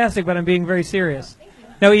being sarcastic, but I'm being very serious.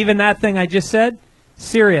 No, even that thing I just said,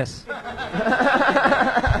 serious.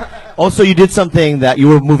 Also, you did something that you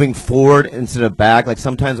were moving forward instead of back. Like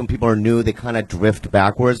sometimes when people are new, they kind of drift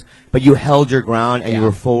backwards, but you held your ground and you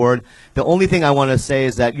were forward. The only thing I want to say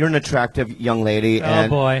is that you're an attractive young lady. Oh and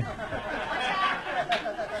boy.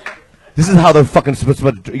 This is how they're fucking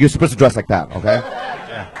you're supposed to dress like that, okay?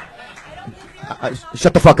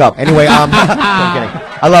 Shut the fuck up. Anyway, I'm kidding.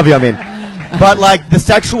 I love you. I mean, but like the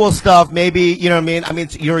sexual stuff, maybe you know what I mean. I mean,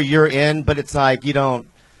 you're in, but it's like you don't.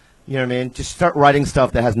 You know what I mean? Just start writing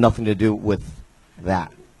stuff that has nothing to do with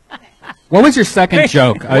that. What was your second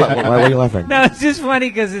joke? Why are you laughing? No, it's just funny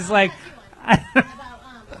because it's like.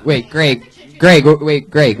 Wait, Greg,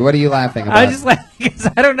 what are you laughing about? I was just laughing because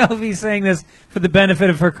I don't know if he's saying this for the benefit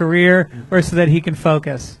of her career or so that he can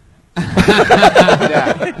focus.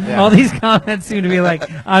 All these comments seem to be like,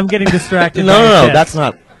 I'm getting distracted. No, that's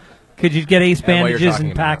not. Could you get ace what you're bandages talking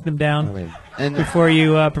and pack them down And before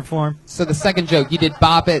you perform? So the second joke, you did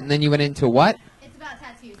Bop It, and then you went into what? It's about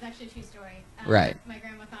tattoos. It's actually a true story. Right. My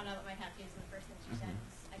grandma found out that my tattoos were the first thing she said.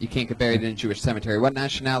 You can't get buried in a Jewish cemetery. What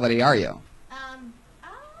nationality are you?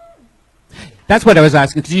 That's what I was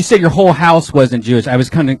asking, because you said your whole house wasn't Jewish. I was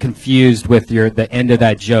kind of confused with the end of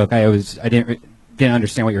that joke. I didn't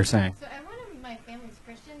understand what you were saying. So everyone in my family's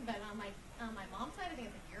Christian, but on my mom's side, I think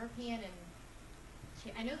it's like European and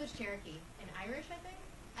I know there's Cherokee and Irish. I think.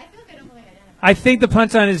 I feel like I don't really identify. I think the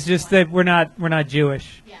punchline is just that we're not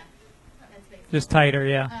Jewish. Yeah. That's basically. Just tighter,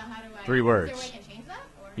 yeah. How do I? 3 words. Is there a way I can change that?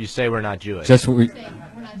 Or? You say we're not Jewish. Just Say we're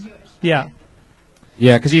not Jewish. Yeah.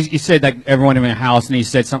 Yeah, because you said like everyone in the house, and you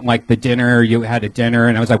said something like the dinner. You had a dinner,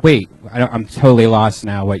 and I was like, wait, I'm totally lost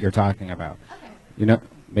now. What you're talking about? Okay. You know,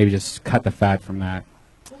 maybe just cut the fat from that.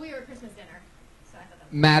 Well, we were at Christmas dinner, so I thought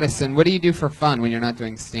that. Madison, what do you do for fun when you're not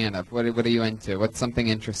doing stand-up? What are you into? What's something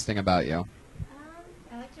interesting about you?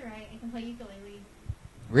 I like to write. I can play ukulele.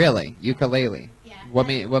 Really? Ukulele? Yeah. What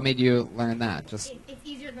made you learn that? Just It's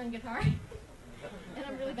easier than guitar, and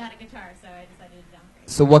I'm really bad at guitar, so I decided to downgrade.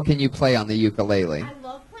 So what can you play on the ukulele? I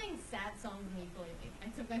love playing sad songs on the ukulele.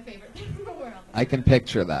 It's my favorite thing in the world. I can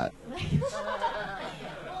picture that. Well,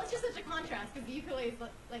 it's just such a contrast because the ukulele is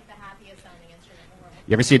like the happiest sounding instrument in the world.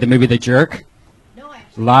 You ever see the movie The Jerk? No, A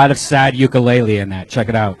actually. lot of sad ukulele in that. Check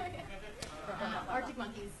it out. Arctic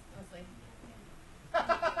Monkeys, mostly.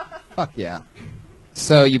 Fuck yeah.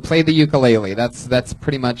 So you play the ukulele. That's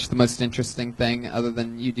pretty much the most interesting thing other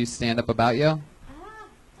than you do stand-up about you? Don't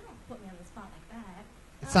put me on the spot like that.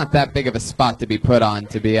 It's not that big of a spot to be put on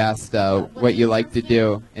to be asked what you like to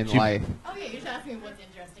do in life. Oh yeah, you should ask me what's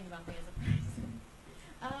interesting about me as a person.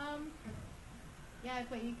 Yeah, I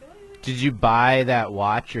play ukulele. Did you buy that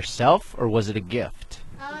watch yourself, or was it a gift?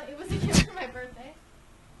 It was a gift for my birthday.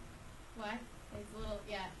 What? It's a little,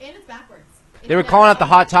 yeah, and it's backwards. They were calling out the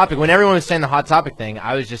Hot Topic. When everyone was saying the Hot Topic thing,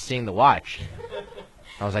 I was just seeing the watch.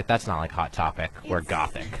 I was like, that's not like Hot Topic or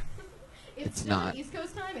Gothic. It's still not East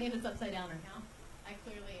Coast time, and it's upside down right now. I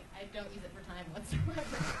don't use it for time whatsoever.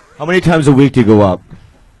 How many times a week do you go up?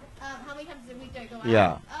 How many times a week do I go out?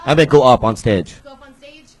 Yeah. I mean, go up on stage. Go up on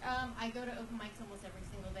stage. I go to open mics almost every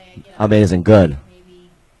single day. I get up Amazing. Good.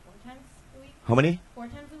 maybe 4 times a week. How many? 4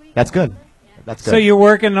 times a week. That's good. That's good. So you're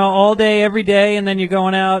working all day, every day, and then you're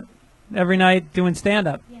going out every night doing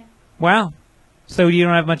stand-up. Yeah. Wow. So you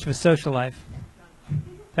don't have much of a social life.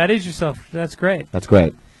 That is yourself. That's great. That's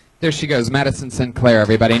great. There she goes, Madison Sinclair,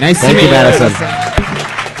 everybody. Nice Thank to you, meet Madison.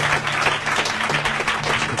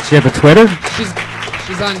 Does she have a Twitter?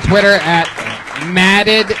 She's on Twitter at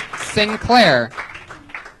Madded Sinclair.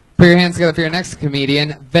 Put your hands together for your next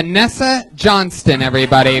comedian, Vanessa Johnston,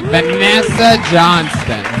 everybody. Vanessa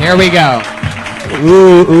Johnston. Here we go.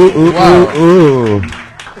 Ooh, ooh, ooh, Whoa. ooh, ooh.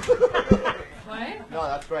 What? No,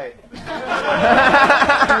 that's great.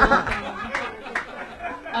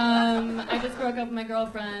 I just broke up with my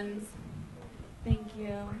girlfriend. Thank you.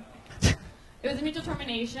 you. It was a mutual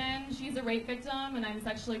termination. She's a rape victim, and I'm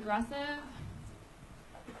sexually aggressive.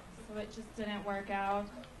 So it just didn't work out.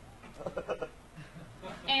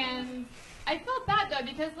 And I felt bad, though,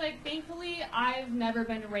 because, like, thankfully, I've never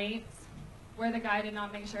been raped where the guy did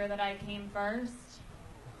not make sure that I came first.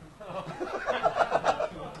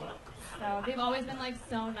 So they've always been, like,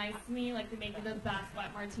 so nice to me. Like, they make me the best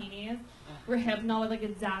wet martinis. We're hypnol with, like, a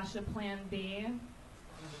dash of Plan B.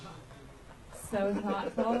 So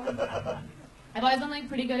thoughtful. I've always been, like,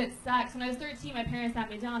 pretty good at sex. When I was 13, my parents sat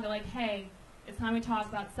me down. They're like, hey, it's time we talk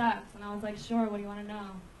about sex. And I was like, sure, what do you want to know?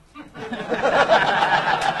 It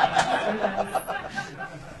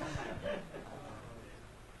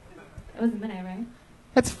was a minute, right?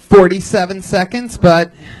 That's 47 seconds,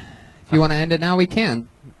 but if you want to end it now, we can.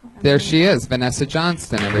 There she is, Vanessa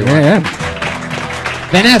Johnston, everyone. Yeah.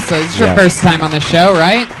 Vanessa, this is your first time on the show,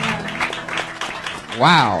 right?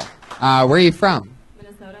 Wow. Where are you from?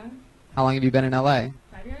 Minnesota. How long have you been in LA?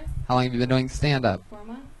 5 years. How long have you been doing stand-up? 4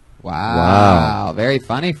 months. Wow. Very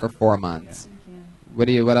funny for 4 months. What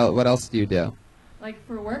else do you do? Like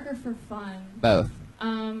for work or for fun? Both.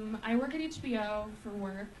 I work at HBO for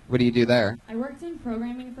work. What do you do there? I worked in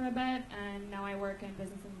programming for a bit, and now I work in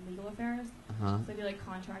business and legal affairs. Uh-huh. So I do like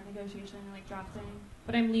contract negotiation and like drafting.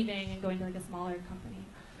 But I'm leaving and going to like a smaller company.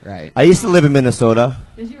 Right. I used to live in Minnesota.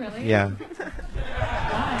 Did you really? Yeah.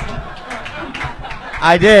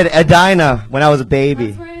 I did, Edina, when I was a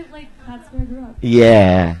baby. That's where I grew up.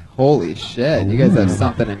 Yeah. Holy shit, you guys have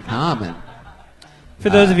something in common. For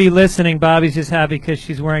those of you listening, Bobby's just happy because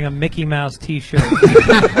she's wearing a Mickey Mouse T-shirt.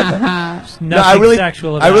 There's nothing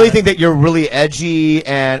sexual about I really it. think that you're really edgy,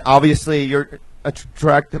 and obviously you're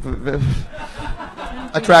attractive,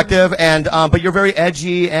 and but you're very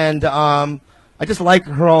edgy, and I just like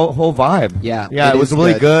her whole vibe. Yeah, it was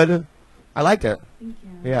really good. I liked it.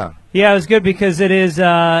 Yeah. Yeah, it was good because it is.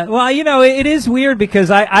 Well, you know, it is weird because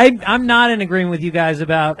I'm not in agreement with you guys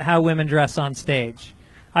about how women dress on stage.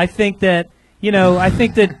 I think that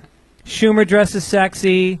Schumer dresses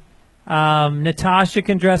sexy. Natasha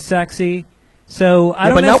can dress sexy. So I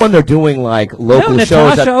don't. But not when they're doing like local no,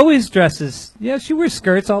 shows. Natasha always dresses. Yeah, she wears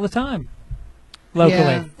skirts all the time. Locally.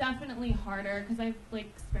 Yeah. It's definitely harder because I've like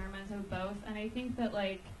experimented with both, and I think that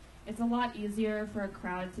like it's a lot easier for a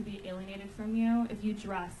crowd to be alienated from you if you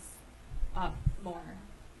dress up more.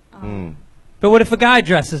 But what if a guy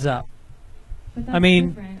dresses up? But that's I mean,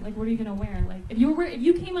 different. Like, what are you gonna wear? Like, if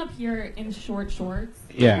you came up here in short shorts,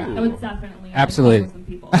 Yeah. I would definitely Absolutely. some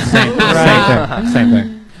people. Same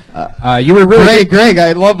thing. You were really Greg,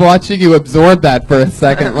 I love watching you absorb that for a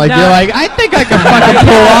second. Like, No. you're like, I think I can fucking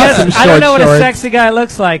pull off some short I don't know what a shorts. sexy guy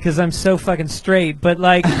looks like because I'm so fucking straight. But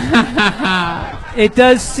like, it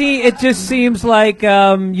just seems like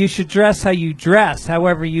you should dress how you dress,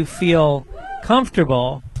 however you feel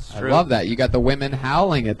comfortable. I love that. You got the women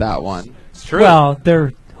howling at that one. It's true. Well,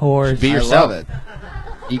 they're whores. Be yourself. I love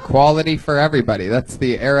it. Equality for everybody. That's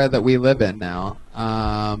the era that we live in now.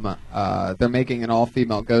 They're making an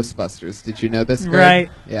all-female Ghostbusters. Did you know this, Greg? Right.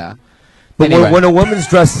 Yeah. But Anyway. when a woman's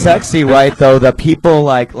dressed sexy, right, though, the people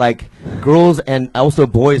like girls and also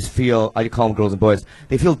boys feel, I call them girls and boys,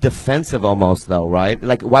 they feel defensive almost, though, right?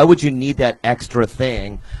 Like, why would you need that extra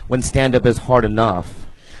thing when stand-up is hard enough?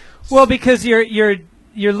 Well, because you're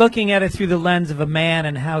looking at it through the lens of a man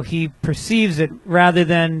and how he perceives it, rather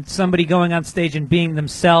than somebody going on stage and being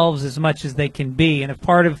themselves as much as they can be. And if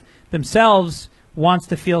part of themselves wants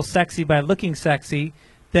to feel sexy by looking sexy,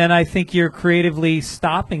 then I think you're creatively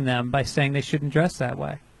stopping them by saying they shouldn't dress that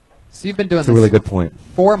way. So you've been doing That's a this really good point.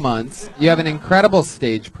 4 months. You have an incredible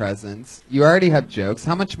stage presence. You already have jokes.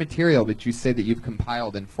 How much material did you say that you've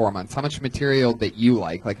compiled in 4 months? How much material that you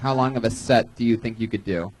like? Like, how long of a set do you think you could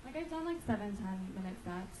do? Like I've done like 7-10-minute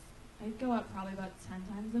sets. I go up probably about 10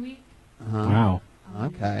 times a week. Uh-huh. Wow.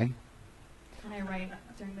 Okay. And I write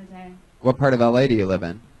during the day. What part of LA do you live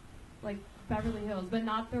in? Like Beverly Hills, but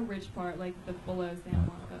not the rich part, like the below San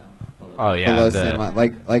Marco. Oh yeah, Below San Juan.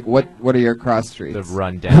 Like what are your cross streets? the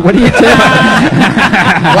rundown. What do you do? What?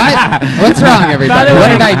 What's wrong, everybody? What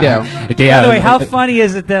did I do? By the way, how funny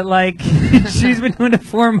is it that like she's been doing it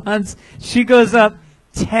 4 months? She goes up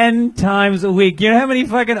 10 times a week. You know how many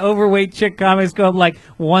fucking overweight chick comics go up like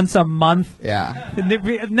once a month? Yeah.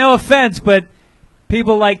 No offense, but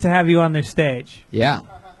people like to have you on their stage. Yeah.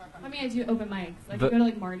 I mean, I do open mics. Like The- I go to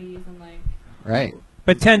like Marty's and like. Right.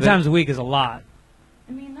 But 10 times a week is a lot.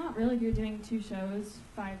 I mean, not really. If you're doing 2 shows,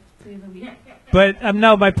 5 days a week. But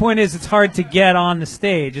no, my point is, it's hard to get on the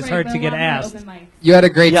stage. It's Right, hard but to a get lot more asked. open mics. You had a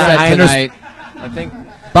great Yeah, set I tonight. I think.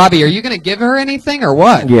 Bobby, are you going to give her anything or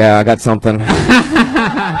what? Yeah, I got something. Uh-oh.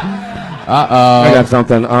 I got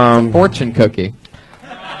something. Fortune cookie.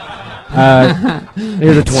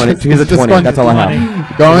 Here's a 20. Here's a 20. That's all I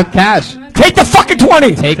have. Going with cash. Take the fucking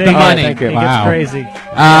 20. Take the it. money. Thank you. It Wow. gets crazy.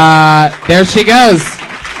 There she goes.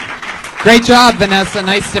 Great job, Vanessa.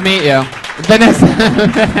 Nice to meet you.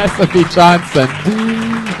 Vanessa B. Johnson.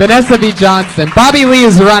 Vanessa B. Johnson. Bobby Lee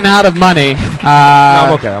has run out of money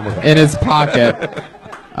I'm okay. in his pocket.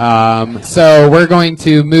 So we're going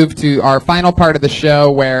to move to our final part of the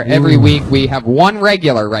show where every week we have one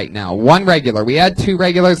regular right now. One regular. We had 2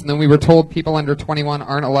 regulars, and then we were told people under 21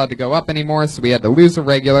 aren't allowed to go up anymore, so we had to lose a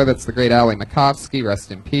regular. That's the great Allie Makovsky.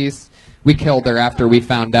 Rest in peace. We killed her after we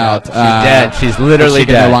found out She's dead. She's literally she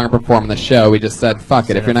could dead. no longer perform on the show. We just said,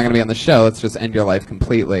 fuck it. If you're not going to be on the show, let's just end your life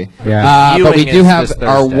completely. Yeah. But we Viewing do is have this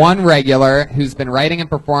our Thursday. one regular who's been writing and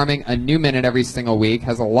performing a new minute every single week,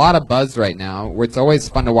 has a lot of buzz right now, where it's always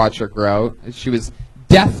fun to watch her grow. She was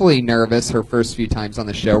deathly nervous her first few times on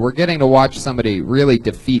the show. We're getting to watch somebody really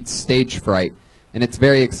defeat stage fright, and it's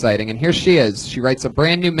very exciting. And here she is. She writes a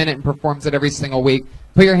brand new minute and performs it every single week.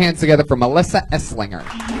 Put your hands together for Melissa Esslinger.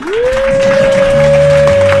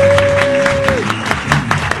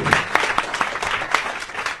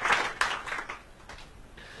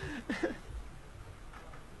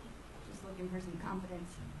 Just looking for some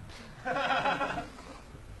confidence.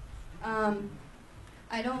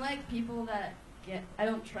 I don't like people that I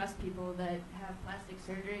don't trust people that have plastic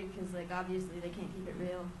surgery because, like, obviously they can't keep it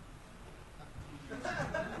real.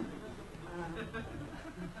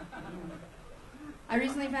 I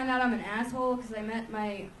recently found out I'm an asshole because I met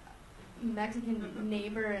my Mexican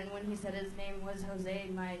neighbor, and when he said his name was Jose,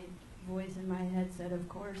 my voice in my head said, of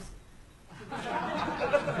course.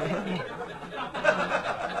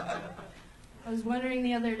 I was wondering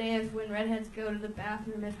the other day if when redheads go to the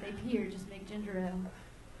bathroom, if they pee or just make ginger ale.